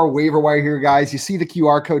get into our waiver wire here, guys, you see the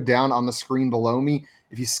QR code down on the screen below me.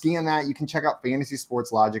 If you scan that, you can check out Fantasy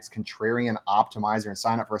Sports Logic's Contrarian Optimizer and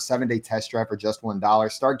sign up for a 7-day test drive for just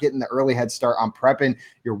 $1. Start getting the early head start on prepping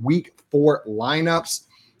your week 4 lineups.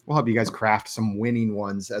 We'll help you guys craft some winning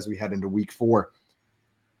ones as we head into week 4.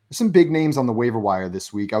 There's some big names on the waiver wire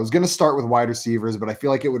this week. I was going to start with wide receivers, but I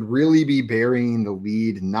feel like it would really be burying the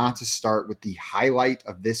lead not to start with the highlight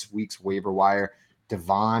of this week's waiver wire,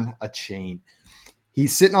 Devon Achane.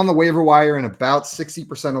 He's sitting on the waiver wire in about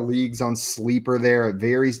 60% of leagues on sleeper there. It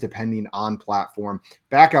varies depending on platform.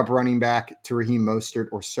 Backup running back to Raheem Mostert,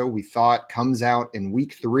 or so we thought, comes out in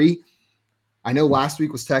week 3. I know last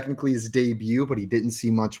week was technically his debut, but he didn't see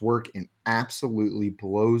much work and absolutely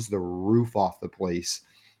blows the roof off the place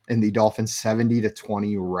in the Dolphins'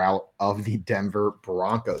 70-20 rout of the Denver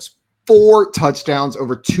Broncos. 4 touchdowns,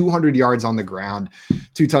 over 200 yards on the ground,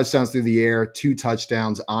 2 touchdowns through the air, 2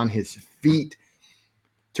 touchdowns on his feet.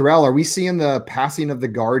 Terrell, are we seeing the passing of the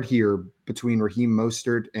guard here between Raheem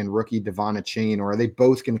Mostert and rookie Devon Achane, or are they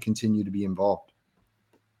both going to continue to be involved?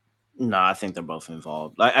 No, I think they're both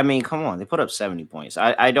involved. I mean, come on, they put up 70 points.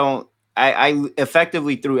 I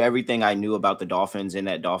effectively threw everything I knew about the Dolphins in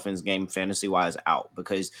that Dolphins game fantasy wise out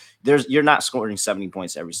because you're not scoring 70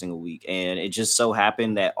 points every single week, and it just so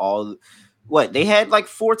happened that they had like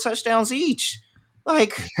 4 touchdowns each.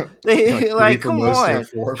 Like they like come on,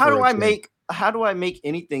 how do I make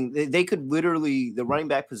anything? They could literally, the running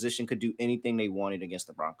back position could do anything they wanted against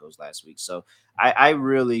the Broncos last week. So I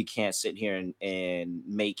really can't sit here and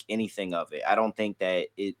make anything of it. I don't think that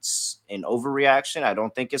it's an overreaction. I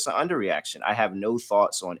don't think it's an underreaction. I have no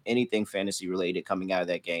thoughts on anything fantasy related coming out of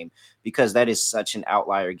that game because that is such an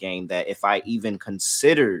outlier game that if I even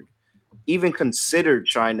considered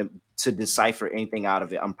trying to decipher anything out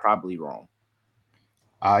of it, I'm probably wrong.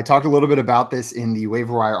 I talked a little bit about this in the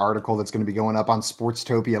waiver wire article that's going to be going up on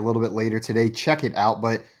Sportstopia a little bit later today. Check it out.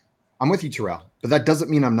 But I'm with you, Terrell. But that doesn't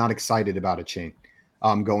mean I'm not excited about Achane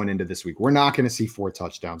going into this week. We're not going to see 4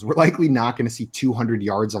 touchdowns. We're likely not going to see 200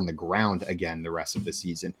 yards on the ground again the rest of the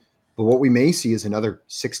season. But what we may see is another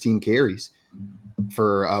 16 carries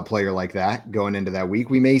for a player like that going into that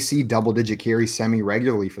week. We may see double-digit carries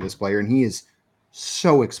semi-regularly for this player, and he is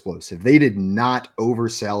so explosive. They did not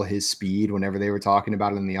oversell his speed whenever they were talking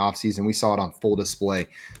about it in the offseason. We saw it on full display.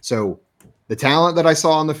 So the talent that I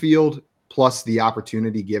saw on the field plus the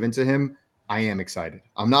opportunity given to him, I am excited.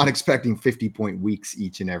 I'm not expecting 50-point weeks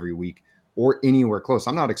each and every week or anywhere close.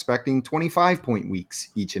 I'm not expecting 25-point weeks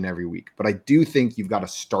each and every week, but I do think you've got a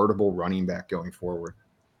startable running back going forward.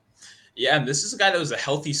 Yeah, and this is a guy that was a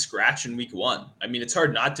healthy scratch in week 1. I mean, it's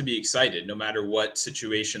hard not to be excited no matter what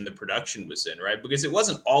situation the production was in, right? Because it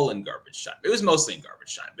wasn't all in garbage time. It was mostly in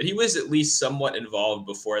garbage time, but he was at least somewhat involved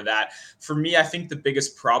before that. For me, I think the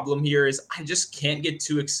biggest problem here is I just can't get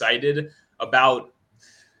too excited about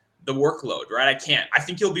the workload, right? I can't. I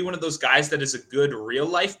think he'll be one of those guys that is a good real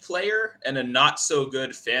life player and a not so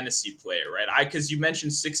good fantasy player, right? Because you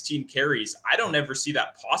mentioned 16 carries. I don't ever see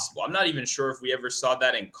that possible. I'm not even sure if we ever saw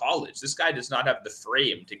that in college. This guy does not have the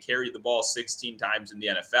frame to carry the ball 16 times in the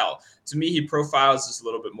NFL. To me, he profiles as a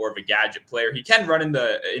little bit more of a gadget player. He can run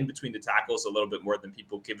in between the tackles a little bit more than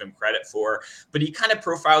people give him credit for, but he kind of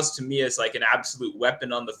profiles to me as like an absolute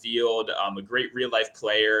weapon on the field, a great real life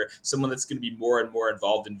player, someone that's going to be more and more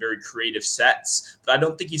involved in very creative sets. But I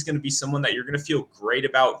don't think he's going to be someone that you're going to feel great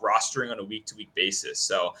about rostering on a week-to-week basis.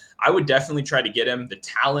 So I would definitely try to get him. The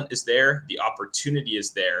talent is there, the opportunity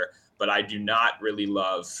is there, but I do not really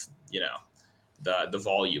love, the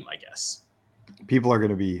volume, I guess. People are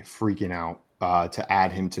going to be freaking out to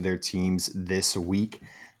add him to their teams this week.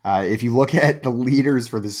 If you look at the leaders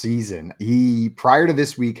for the season, he prior to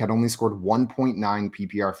this week had only scored 1.9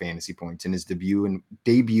 PPR fantasy points in his debut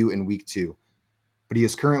in week 2. But he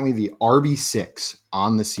is currently the RB6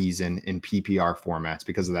 on the season in PPR formats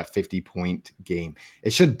because of that 50-point game.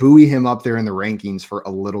 It should buoy him up there in the rankings for a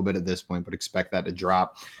little bit at this point, but expect that to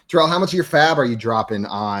drop. Terrell, how much of your fab are you dropping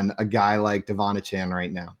on a guy like Devon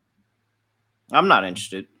right now? I'm not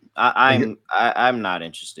interested. I'm not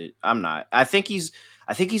interested. I'm not. I think he's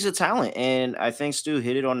a talent, and I think Stu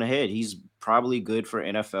hit it on the head. He's probably good for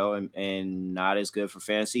NFL and not as good for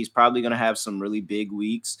fantasy. He's probably going to have some really big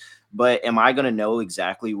weeks, but am I going to know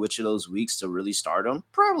exactly which of those weeks to really start him?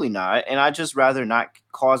 Probably not. And I just rather not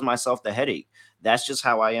cause myself the headache. That's just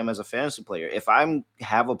how I am as a fantasy player. If I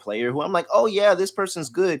have a player who I'm like, oh yeah, this person's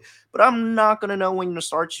good, but I'm not going to know when to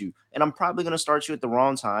start you. And I'm probably going to start you at the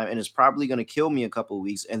wrong time. And it's probably going to kill me a couple of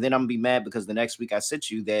weeks. And then I'm going to be mad because the next week I sit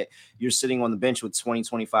you that you're sitting on the bench with 20,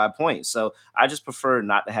 25 points. So I just prefer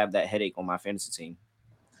not to have that headache on my fantasy team.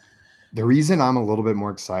 The reason I'm a little bit more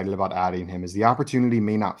excited about adding him is the opportunity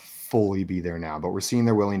may not fully be there now, but we're seeing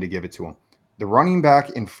they're willing to give it to him. The running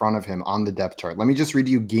back in front of him on the depth chart. Let me just read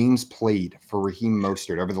you games played for Raheem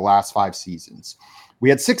Mostert over the last 5 seasons.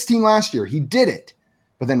 We had 16 last year. He did it.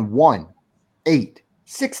 But then 1, 8,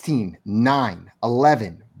 16, 9,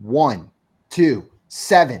 11, 1, 2,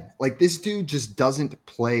 7. Like, this dude just doesn't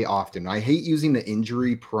play often. I hate using the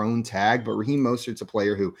injury prone tag, but Raheem Mostert's a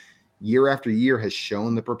player who year after year has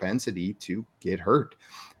shown the propensity to get hurt.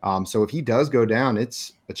 So if he does go down,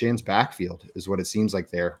 it's a chance backfield is what it seems like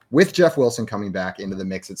there, with Jeff Wilson coming back into the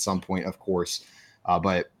mix at some point, of course.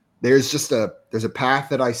 But there's a path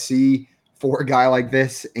that I see for a guy like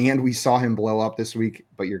this, and we saw him blow up this week,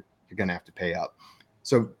 but you're going to have to pay up.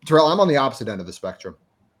 So Terrell, I'm on the opposite end of the spectrum.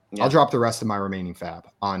 Yeah. I'll drop the rest of my remaining fab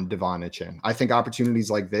on Devon. I think opportunities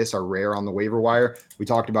like this are rare on the waiver wire. We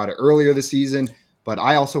talked about it earlier this season. But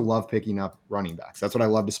I also love picking up running backs. That's what I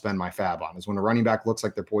love to spend my fab on, is when a running back looks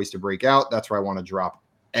like they're poised to break out. That's where I want to drop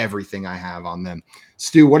everything I have on them.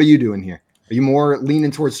 Stu, what are you doing here? Are you more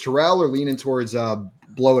leaning towards Terrell or leaning towards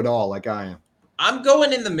blow it all like I am? I'm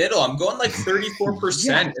going in the middle. I'm going like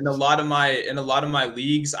 34% in a lot of my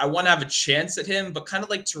leagues. I want to have a chance at him, but kind of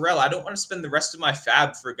like Terrell, I don't want to spend the rest of my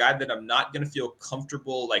fab for a guy that I'm not going to feel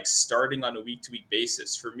comfortable like starting on a week-to-week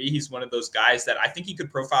basis. For me, he's one of those guys that I think he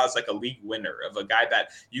could profile as like a league winner, of a guy that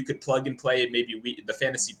you could plug and play in maybe the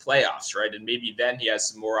fantasy playoffs, right? And maybe then he has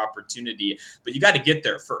some more opportunity, but you got to get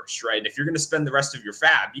there first, right? If you're going to spend the rest of your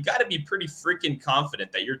fab, you got to be pretty freaking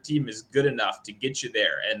confident that your team is good enough to get you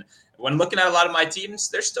there. And when looking at a lot of my teams,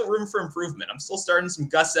 there's still room for improvement. I'm still starting some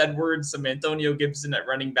Gus Edwards, some Antonio Gibson at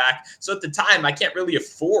running back. So at the time, I can't really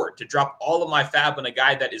afford to drop all of my fab on a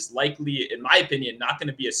guy that is likely, in my opinion, not going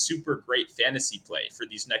to be a super great fantasy play for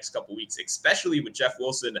these next couple weeks, especially with Jeff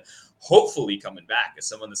Wilson hopefully coming back as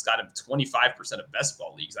someone that's got him 25% of best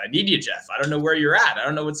ball leagues. I need you, Jeff. I don't know where you're at. I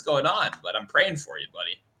don't know what's going on, but I'm praying for you,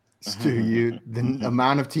 buddy. Stu, the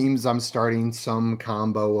amount of teams I'm starting some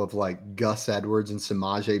combo of like Gus Edwards and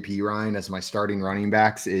Samaje Perine as my starting running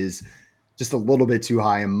backs is just a little bit too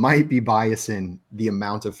high and might be biasing the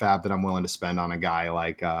amount of fab that I'm willing to spend on a guy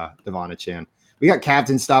like Devon Chan. We got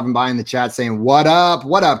Captain stopping by in the chat saying, what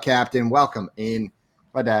up, Captain? Welcome in.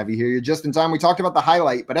 Glad to have you here. You're just in time. We talked about the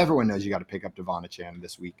highlight, but everyone knows you got to pick up Devon Chan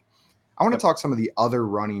this week. I want to talk some of the other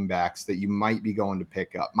running backs that you might be going to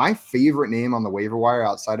pick up. My favorite name on the waiver wire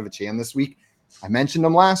outside of Chan this week, I mentioned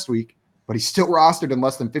him last week, but he's still rostered in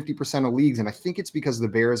less than 50% of leagues, and I think it's because the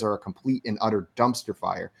Bears are a complete and utter dumpster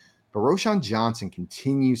fire. But Roshan Johnson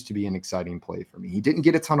continues to be an exciting play for me. He didn't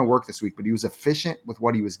get a ton of work this week, but he was efficient with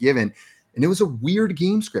what he was given. And it was a weird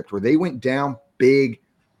game script where they went down big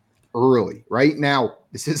early. Right now,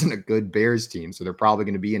 this isn't a good Bears team, so they're probably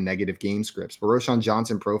going to be in negative game scripts. But Roshan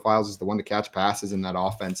Johnson profiles as the one to catch passes in that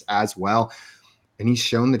offense as well. And he's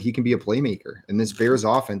shown that he can be a playmaker. And this Bears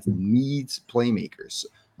offense needs playmakers.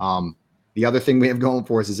 The other thing we have going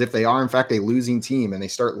for us is if they are, in fact, a losing team and they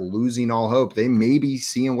start losing all hope, they may be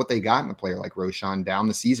seeing what they got in a player like Roshan down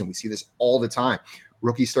the season. We see this all the time.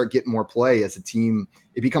 Rookies start getting more play as a team.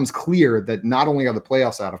 It becomes clear that not only are the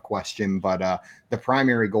playoffs out of question, but the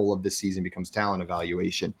primary goal of this season becomes talent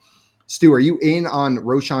evaluation. Stu, are you in on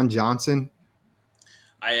Roshan Johnson?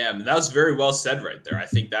 I am. That was very well said right there. I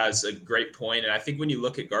think that is a great point. And I think when you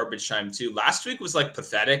look at garbage time too, last week was like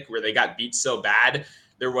pathetic where they got beat so bad.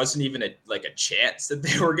 There wasn't even a chance that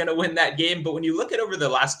they were going to win that game. But when you look at over the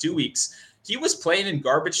last 2 weeks, he was playing in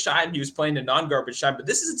garbage time. He was playing in non-garbage time. But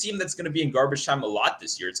this is a team that's going to be in garbage time a lot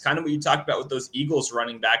this year. It's kind of what you talked about with those Eagles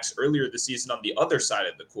running backs earlier this season on the other side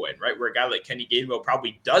of the coin, right? Where a guy like Kenny Gainwell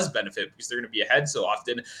probably does benefit because they're going to be ahead so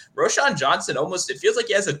often. Roshan Johnson it feels like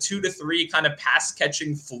he has a 2 to 3 kind of pass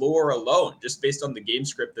catching floor alone, just based on the game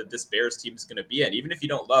script that this Bears team is going to be in. Even if you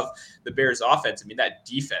don't love the Bears offense, I mean, that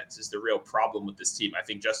defense is the real problem with this team. I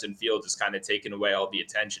think Justin Fields has kind of taken away all the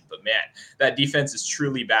attention, but man, that defense is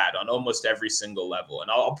truly bad on almost every single level. And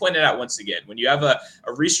I'll point it out once again. When you have a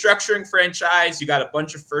restructuring franchise, you got a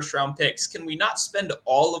bunch of first round picks. Can we not spend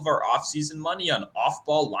all of our offseason money on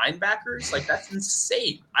off-ball linebackers? Like, that's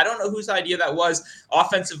insane. I don't know whose idea that was.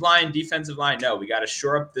 Offensive line, defensive line. No, we got to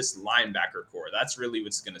shore up this linebacker core. That's really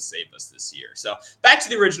what's going to save us this year. So back to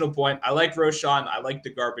the original point. I like Roshan. I like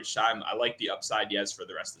the garbage time. I like the upside he has for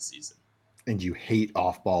the rest of the season. And you hate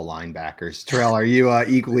off-ball linebackers. Terrell, are you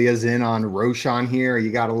equally as in on Roshan here, or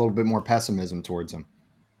you got a little bit more pessimism towards him?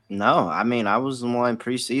 No, I mean, I was the one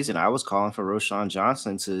preseason. I was calling for Roshan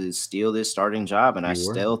Johnson to steal this starting job, and I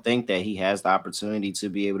still think that he has the opportunity to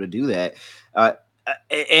be able to do that.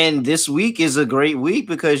 And this week is a great week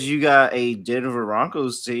because you got a Denver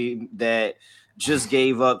Broncos team that just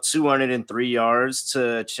gave up 203 yards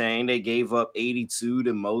to Chain. They gave up 82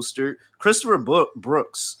 to Mostert. Christopher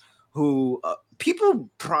Brooks, who people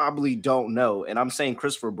probably don't know, and I'm saying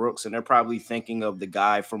Christopher Brooks, and they're probably thinking of the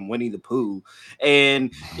guy from Winnie the Pooh,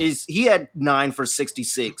 and he had 9 for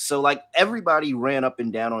 66. So like everybody ran up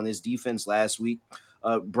and down on this defense last week.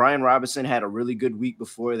 Brian Robinson had a really good week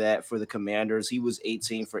before that for the Commanders. He was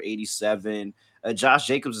 18 for 87. Josh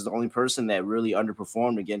Jacobs is the only person that really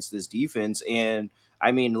underperformed against this defense. And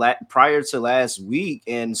I mean, prior to last week,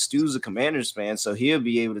 and Stu's a Commanders fan, so he'll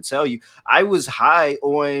be able to tell you, I was high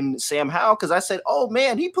on Sam Howell because I said, oh,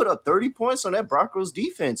 man, he put up 30 points on that Broncos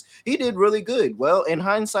defense. He did really good. Well, in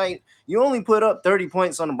hindsight, you only put up 30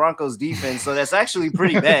 points on the Broncos defense, so that's actually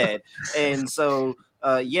pretty bad. And so,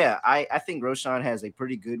 I think Roshan has a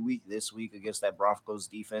pretty good week this week against that Broncos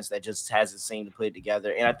defense that just hasn't seemed to put it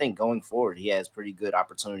together. And I think going forward, he has pretty good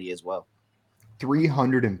opportunity as well.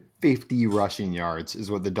 350 rushing yards is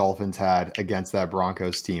what the Dolphins had against that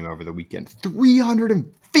Broncos team over the weekend.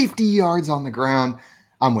 350 yards on the ground.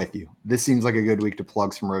 I'm with you. This seems like a good week to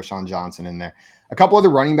plug some Roshan Johnson in there. A couple other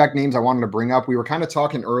running back names I wanted to bring up. We were kind of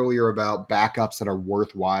talking earlier about backups that are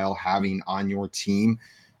worthwhile having on your team.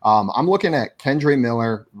 I'm looking at Kendre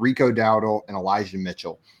Miller, Rico Dowdle, and Elijah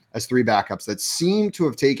Mitchell as 3 backups that seem to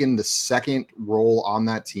have taken the second role on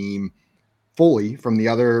that team fully from the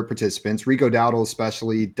other participants. Rico Dowdle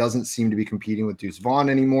especially doesn't seem to be competing with Deuce Vaughn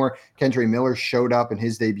anymore. Kendre Miller showed up in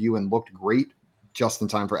his debut and looked great just in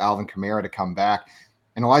time for Alvin Kamara to come back.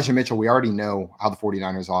 And Elijah Mitchell, we already know how the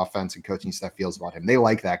 49ers offense and coaching staff feels about him. They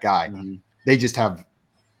like that guy. Mm-hmm. They just have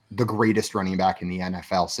the greatest running back in the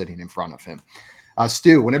NFL sitting in front of him.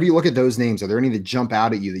 Stu, whenever you look at those names, are there any that jump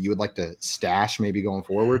out at you that you would like to stash maybe going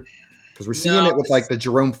forward? Because we're seeing it with like the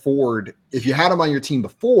Jerome Ford. If you had him on your team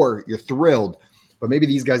before, you're thrilled, but maybe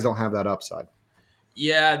these guys don't have that upside.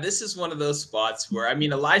 Yeah, this is one of those spots where, I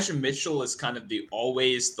mean, Elijah Mitchell is kind of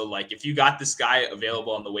if you got this guy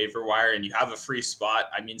available on the waiver wire and you have a free spot,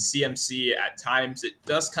 I mean, CMC at times, it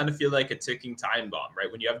does kind of feel like a ticking time bomb, right?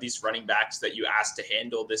 When you have these running backs that you ask to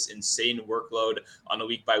handle this insane workload on a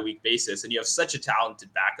week-by-week basis, and you have such a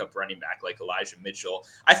talented backup running back like Elijah Mitchell,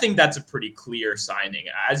 I think that's a pretty clear signing.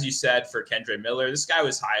 As you said, for Kendre Miller, this guy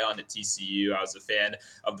was high on at TCU. I was a fan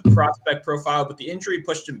of the prospect profile, but the injury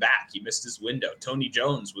pushed him back. He missed his window. Tony Tony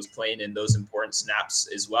Jones was playing in those important snaps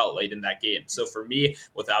as well late in that game. So for me,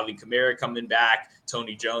 with Alvin Kamara coming back,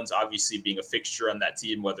 Tony Jones obviously being a fixture on that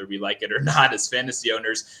team, whether we like it or not as fantasy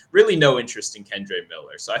owners, really no interest in Kendre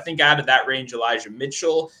Miller. So I think out of that range, Elijah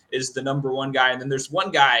Mitchell is the number one guy. And then there's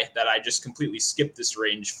one guy that I just completely skipped this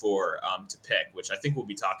range for to pick, which I think we'll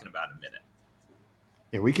be talking about in a minute.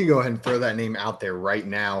 Yeah, we could go ahead and throw that name out there right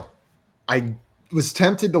now. I was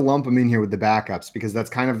tempted to lump him in here with the backups because that's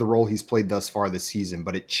kind of the role he's played thus far this season,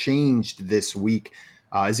 but it changed this week.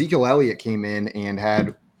 Ezekiel Elliott came in and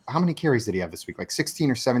had, how many carries did he have this week? Like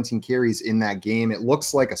 16 or 17 carries in that game. It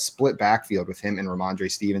looks like a split backfield with him and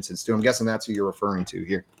Ramondre Stevenson. Stu, I'm guessing that's who you're referring to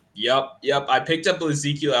here. Yep. I picked up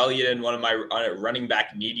Ezekiel Elliott in one of my running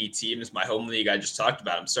back needy teams, my home league I just talked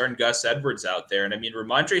about. I'm starting Gus Edwards out there. And I mean,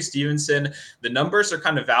 Ramondre Stevenson, the numbers are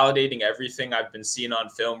kind of validating everything I've been seeing on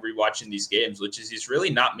film rewatching these games, which is he's really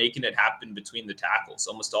not making it happen between the tackles.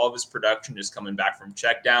 Almost all of his production is coming back from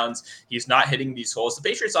checkdowns. He's not hitting these holes. The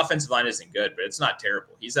Patriots offensive line isn't good, but it's not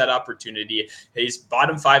terrible. He's had opportunity. He's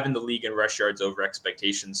bottom 5 in the league in rush yards over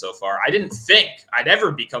expectations so far. I didn't think I'd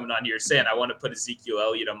ever be coming on here saying I want to put Ezekiel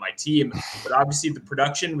Elliott on my team, but obviously the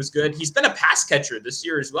production was good. He's been a pass catcher this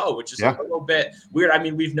year as well, which is a little bit weird. I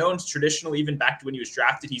mean, we've known traditionally, even back to when he was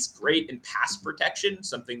drafted, he's great in pass protection,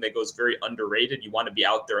 something that goes very underrated. You want to be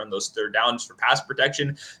out there on those third downs for pass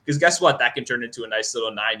protection, because guess what? That can turn into a nice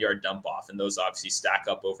little 9-yard dump off, and those obviously stack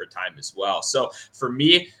up over time as well. So for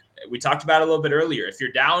me, we talked about it a little bit earlier. If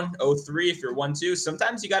you're down 0-3, if you're 1-2,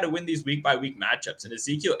 sometimes you got to win these week-by-week matchups. And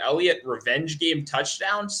Ezekiel Elliott revenge game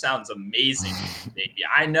touchdown sounds amazing. Maybe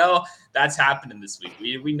I know that's happening this week.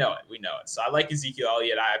 We know it. We know it. So I like Ezekiel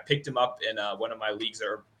Elliott. I picked him up in one of my leagues,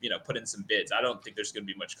 or put in some bids. I don't think there's going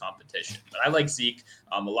to be much competition, but I like Zeke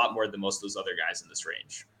a lot more than most of those other guys in this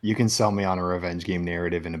range. You can sell me on a revenge game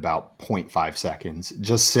narrative in about 0.5 seconds.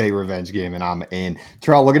 Just say revenge game and I'm in.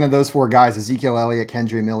 Terrell, looking at those 4 guys, Ezekiel Elliott,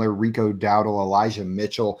 Kendre Miller, Rico Dowdle, Elijah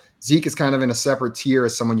Mitchell. Zeke is kind of in a separate tier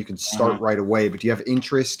as someone you can start right away, but do you have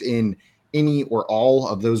interest in any or all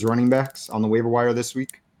of those running backs on the waiver wire this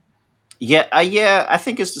week? Yeah, I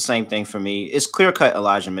think it's the same thing for me. It's clear-cut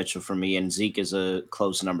Elijah Mitchell for me, and Zeke is a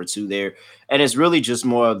close number 2 there. And it's really just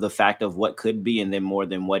more of the fact of what could be and then more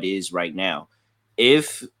than what is right now.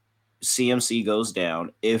 If CMC goes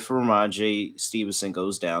down, if Ramondre Stevenson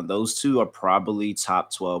goes down, those 2 are probably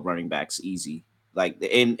top 12 running backs easy. Like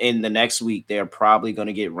in the next week, they're probably going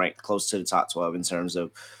to get ranked close to the top 12 in terms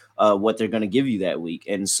of what they're going to give you that week.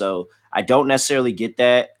 And so I don't necessarily get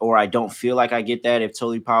that, or I don't feel like I get that if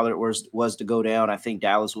Tony Pollard was to go down. I think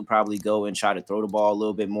Dallas would probably go and try to throw the ball a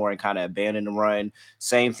little bit more and kind of abandon the run.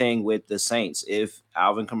 Same thing with the Saints. If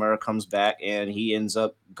Alvin Kamara comes back and he ends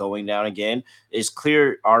up going down again, it's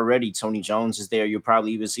clear already Tony Jones is there. You'll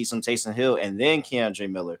probably even see some Taysom Hill and then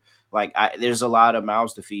Kendre Miller. There's a lot of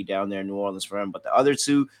mouths to feed down there in New Orleans for him. But the other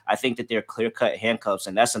 2, I think that they're clear-cut handcuffs,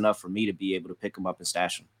 and that's enough for me to be able to pick them up and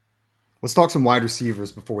stash them. Let's talk some wide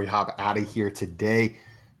receivers before we hop out of here today.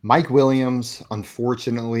 Mike Williams,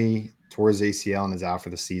 unfortunately, tore his ACL and is out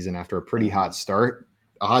for the season after a pretty hot start.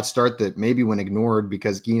 A hot start that maybe went ignored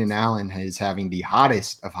because Keenan Allen is having the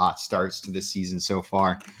hottest of hot starts to this season so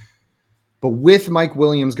far. But with Mike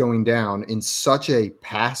Williams going down in such a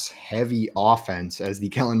pass-heavy offense as the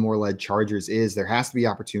Kellen Moore-led Chargers is, there has to be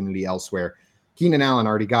opportunity elsewhere. Keenan Allen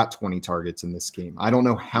already got 20 targets in this game. I don't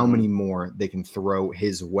know how many more they can throw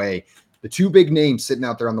his way. The 2 big names sitting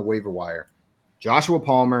out there on the waiver wire, Joshua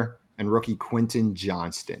Palmer and rookie Quentin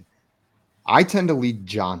Johnston. I tend to lead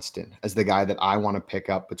Johnston as the guy that I want to pick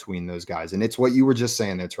up between those guys. And it's what you were just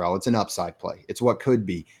saying there, Terrell. It's an upside play. It's what could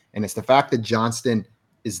be. And it's the fact that Johnston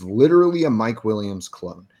is literally a Mike Williams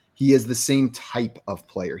clone. He is the same type of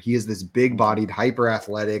player. He is this big-bodied,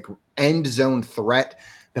 hyper-athletic, end zone threat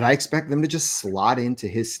that I expect them to just slot into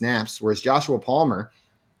his snaps. Whereas Joshua Palmer,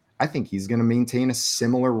 I think he's going to maintain a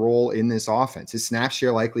similar role in this offense. His snap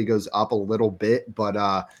share likely goes up a little bit,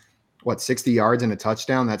 but 60 yards and a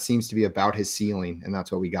touchdown, that seems to be about his ceiling, and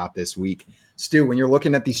that's what we got this week. Stu, when you're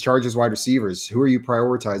looking at these Chargers wide receivers, who are you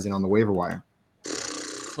prioritizing on the waiver wire?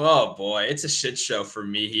 Oh boy, it's a shit show for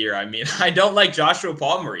me here. I mean, I don't like Joshua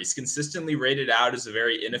Palmer. He's consistently rated out as a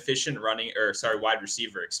very inefficient wide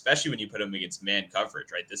receiver, especially when you put him against man coverage,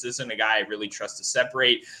 right? This isn't a guy I really trust to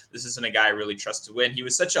separate. This isn't a guy I really trust to win. He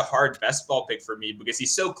was such a hard best ball pick for me because he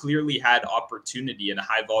so clearly had opportunity in a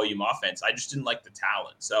high volume offense. I just didn't like the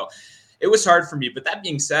talent. So it was hard for me. But that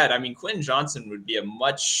being said, I mean, Quentin Johnson would be a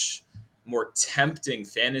much more tempting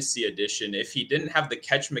fantasy addition if he didn't have the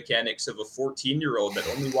catch mechanics of a 14-year-old that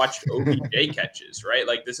only watched OBJ catches, right?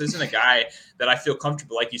 Like, this isn't a guy that I feel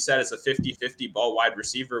comfortable, like you said, as a 50-50 ball wide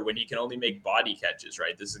receiver when he can only make body catches,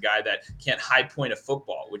 right? This is a guy that can't high point a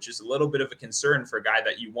football, which is a little bit of a concern for a guy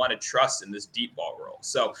that you want to trust in this deep ball role.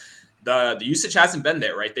 So the usage hasn't been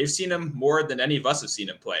there, right? They've seen him more than any of us have seen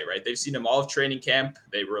him play, right? They've seen him all of training camp.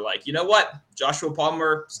 They were like, you know what? Joshua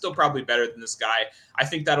Palmer, still probably better than this guy. I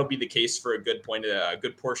think that'll be the case for a good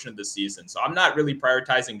portion of the season. So I'm not really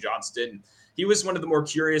prioritizing Johnston. He was one of the more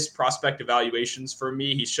curious prospect evaluations for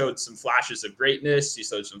me. He showed some flashes of greatness. He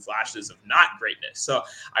showed some flashes of not greatness. So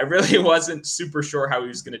I really wasn't super sure how he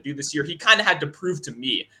was going to do this year. He kind of had to prove to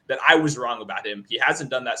me that I was wrong about him. He hasn't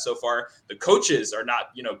done that so far. The coaches are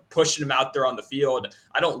not, pushing him out there on the field.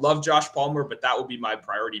 I don't love Josh Palmer, but that will be my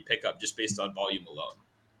priority pickup just based on volume alone.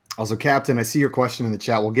 Also, Captain, I see your question in the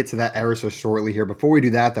chat. We'll get to that ever so shortly here. Before we do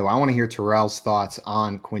that, though, I want to hear Terrell's thoughts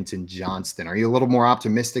on Quentin Johnston. Are you a little more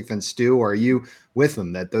optimistic than Stu, or are you with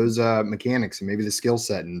him that those mechanics and maybe the skill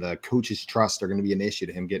set and the coach's trust are going to be an issue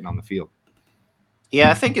to him getting on the field? Yeah,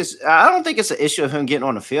 I don't think it's an issue of him getting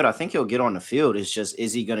on the field. I think he'll get on the field. It's just,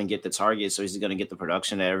 is he going to get the targets, or is he going to get the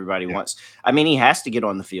production that everybody wants? I mean, he has to get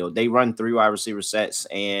on the field. They run 3 wide receiver sets,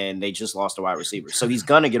 and they just lost a wide receiver. So he's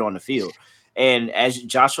going to get on the field. And as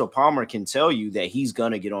Joshua Palmer can tell you that he's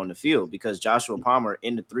going to get on the field, because Joshua Palmer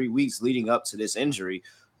in the 3 weeks leading up to this injury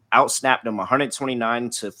outsnapped him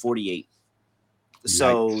 129-48.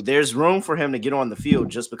 So there's room for him to get on the field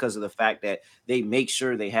just because of the fact that they make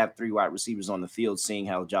sure they have 3 wide receivers on the field, seeing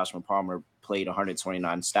how Joshua Palmer played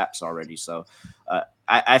 129 snaps already. So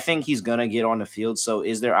I think he's going to get on the field. So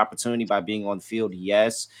is there opportunity by being on the field?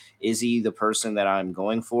 Yes. Is he the person that I'm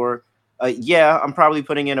going for? Yeah, I'm probably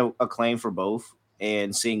putting in a claim for both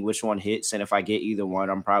and seeing which one hits. And if I get either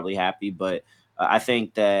one, I'm probably happy. But I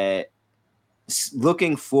think that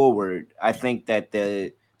looking forward, I think that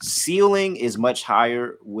the ceiling is much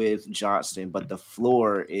higher with Johnston, but the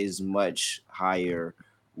floor is much higher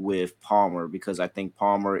with Palmer, because I think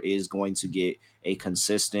Palmer is going to get a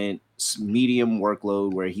consistent medium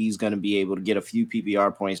workload where he's going to be able to get a few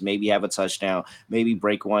PPR points, maybe have a touchdown, maybe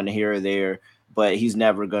break one here or there, but he's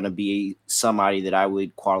never going to be somebody that I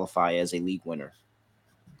would qualify as a league winner.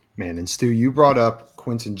 Man, and Stu, you brought up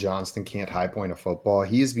Quentin Johnston can't high point a football.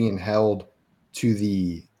 He is being held to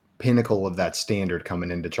the pinnacle of that standard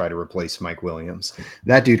coming in to try to replace Mike Williams.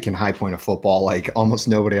 That dude can high point a football like almost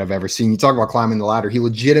nobody I've ever seen. You talk about climbing the ladder. He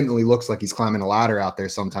legitimately looks like he's climbing a ladder out there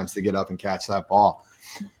sometimes to get up and catch that ball.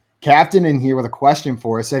 Captain in here with a question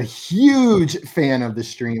for us, a huge fan of the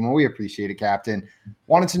stream. Well, we appreciate it, Captain.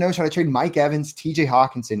 Wanted to know, should I trade Mike Evans, TJ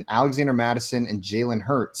Hawkinson, Alexander Madison, and Jalen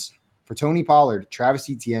Hurts for Tony Pollard, Travis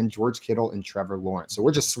Etienne, George Kittle, and Trevor Lawrence? So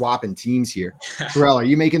we're just swapping teams here. Terrell, are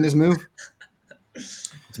you making this move?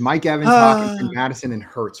 It's Mike Evans, Hawkinson, Madison, and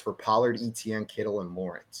Hurts for Pollard, Etienne, Kittle, and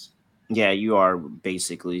Lawrence. Yeah, you are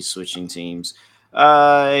basically switching teams.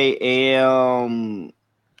 I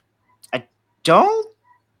don't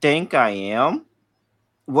think I am.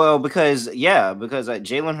 Well, because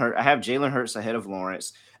Jalen Hurts, I have Jalen Hurts ahead of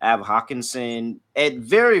Lawrence. I have Hawkinson at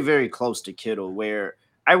very, very close to Kittle, where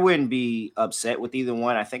I wouldn't be upset with either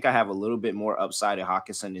one. I think I have a little bit more upside at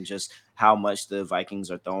Hawkinson than just how much the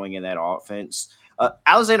Vikings are throwing in that offense.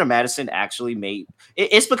 Alexander Madison actually made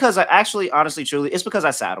it's because I actually, honestly, truly, it's because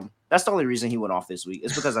I sat him. That's the only reason he went off this week.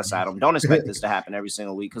 It's because I sat him. Don't expect this to happen every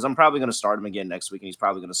single week, because I'm probably going to start him again next week, and he's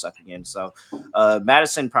probably going to suck again. So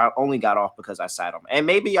Madison only got off because I sat him. And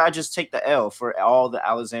maybe I just take the L for all the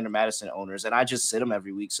Alexander Madison owners, and I just sit him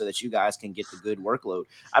every week so that you guys can get the good workload.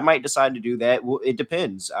 I might decide to do that. Well, it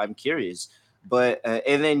depends. I'm curious. But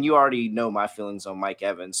and then you already know my feelings on Mike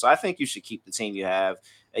Evans. So I think you should keep the team you have.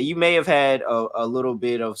 You may have had a little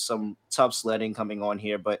bit of some tough sledding coming on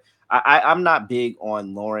here, but I'm not big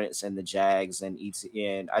on Lawrence and the Jags and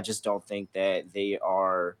Etienne. I just don't think that they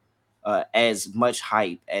are as much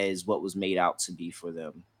hype as what was made out to be for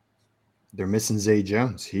them. They're missing Zay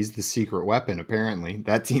Jones. He's the secret weapon, apparently.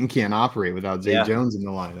 That team can't operate without Zay Jones in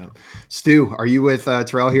the lineup. Stu, are you with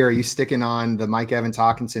Terrell here? Are you sticking on the Mike Evans,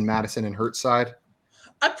 Hawkinson, Madison, and Hurts side?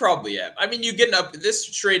 I probably am. I mean, you get this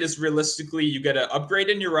trade is realistically, you get an upgrade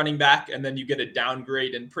in your running back, and then you get a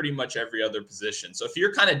downgrade in pretty much every other position. So if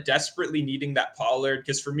you're kind of desperately needing that Pollard,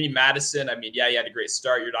 because for me, Madison, I mean, yeah, he had a great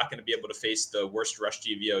start. You're not going to be able to face the worst rush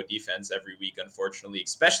GVO defense every week, unfortunately,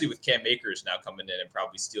 especially with Cam Akers now coming in and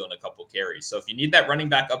probably stealing a couple carries. So if you need that running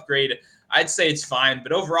back upgrade, I'd say it's fine.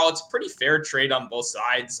 But overall, it's a pretty fair trade on both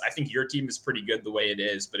sides. I think your team is pretty good the way it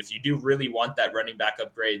is. But if you do really want that running back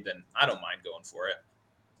upgrade, then I don't mind going for it.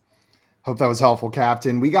 Hope that was helpful,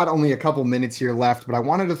 Captain. We got only a couple minutes here left, but I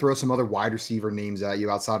wanted to throw some other wide receiver names at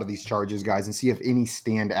you outside of these Chargers guys and see if any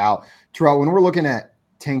stand out. Terrell, when we're looking at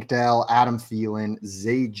Tank Dell, Adam Thielen,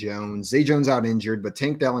 Zay Jones out injured, but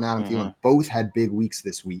Tank Dell and Adam Thielen both had big weeks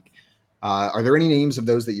this week. Are there any names of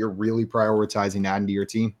those that you're really prioritizing adding to your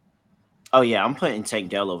team? Oh, yeah, I'm putting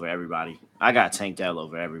Tank Dell over everybody. I got Tank Dell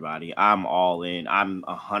over everybody. I'm all in. I'm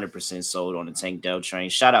 100% sold on the Tank Dell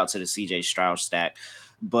train. Shout out to the CJ Stroud stack.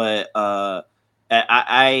 But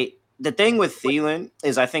I the thing with Thielen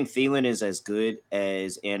is I think Thielen is as good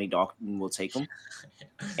as Andy Dalton will take him.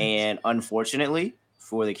 And unfortunately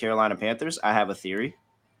for the Carolina Panthers, I have a theory.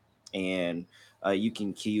 And you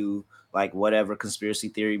can cue like whatever conspiracy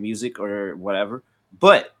theory music or whatever.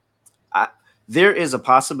 But there is a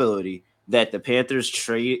possibility that the Panthers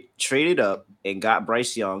traded up and got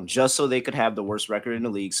Bryce Young just so they could have the worst record in the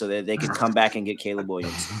league so that they could come back and get Caleb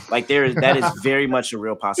Williams. Like that is very much a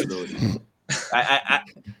real possibility.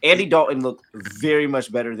 Andy Dalton looked very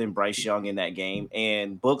much better than Bryce Young in that game.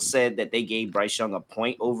 And Book said that they gave Bryce Young a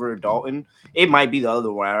point over Dalton. It might be the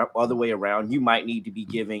other way around. You might need to be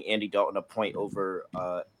giving Andy Dalton a point over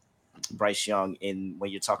Bryce Young when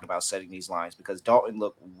you're talking about setting these lines because Dalton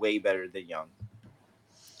looked way better than Young.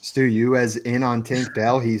 Stu, you as in on Tank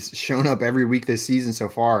Dell, he's shown up every week this season so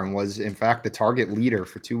far and was, in fact, the target leader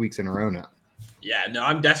for 2 weeks in a row now. Yeah, no,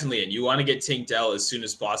 I'm definitely in. You want to get Tank Dell as soon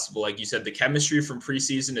as possible. Like you said, the chemistry from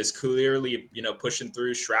preseason is clearly, pushing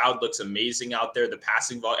through. Stroud looks amazing out there. The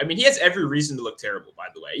passing volume. I mean, he has every reason to look terrible, by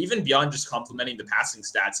the way. Even beyond just complimenting the passing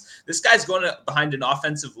stats, this guy's going behind an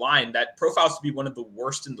offensive line that profiles to be one of the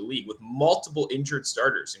worst in the league with multiple injured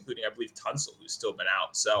starters, including, I believe, Tunsil, who's still been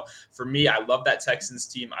out. So for me, I love that Texans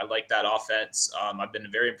team. I like that offense. I've been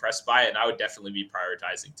very impressed by it, and I would definitely be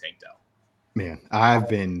prioritizing Tank Dell. Man, I've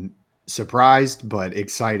been surprised but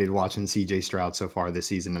excited watching CJ Stroud so far this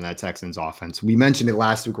season in that Texans offense. We mentioned it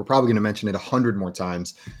last week. We're probably going to mention it 100 more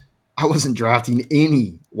times. I wasn't drafting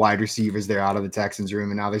any wide receivers there out of the Texans room,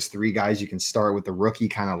 and now there's 3 guys you can start with the rookie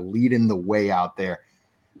kind of leading the way out there.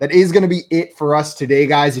 That is going to be it for us today,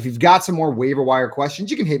 guys. If you've got some more waiver wire questions,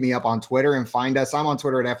 you can hit me up on Twitter and find us. I'm on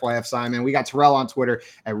Twitter at FYFSimon. We got Terrell on Twitter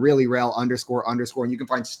at ReallyRel__. And you can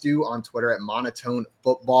find Stu on Twitter at Monotone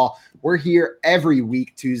Football. We're here every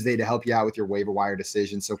week, Tuesday, to help you out with your waiver wire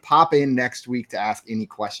decisions. So pop in next week to ask any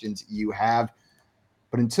questions you have.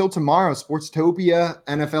 But until tomorrow, Sportstopia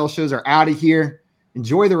NFL shows are out of here.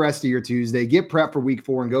 Enjoy the rest of your Tuesday. Get prepped for week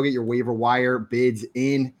 4 and go get your waiver wire bids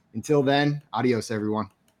in. Until then, adios, everyone.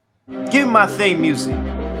 Give my theme music.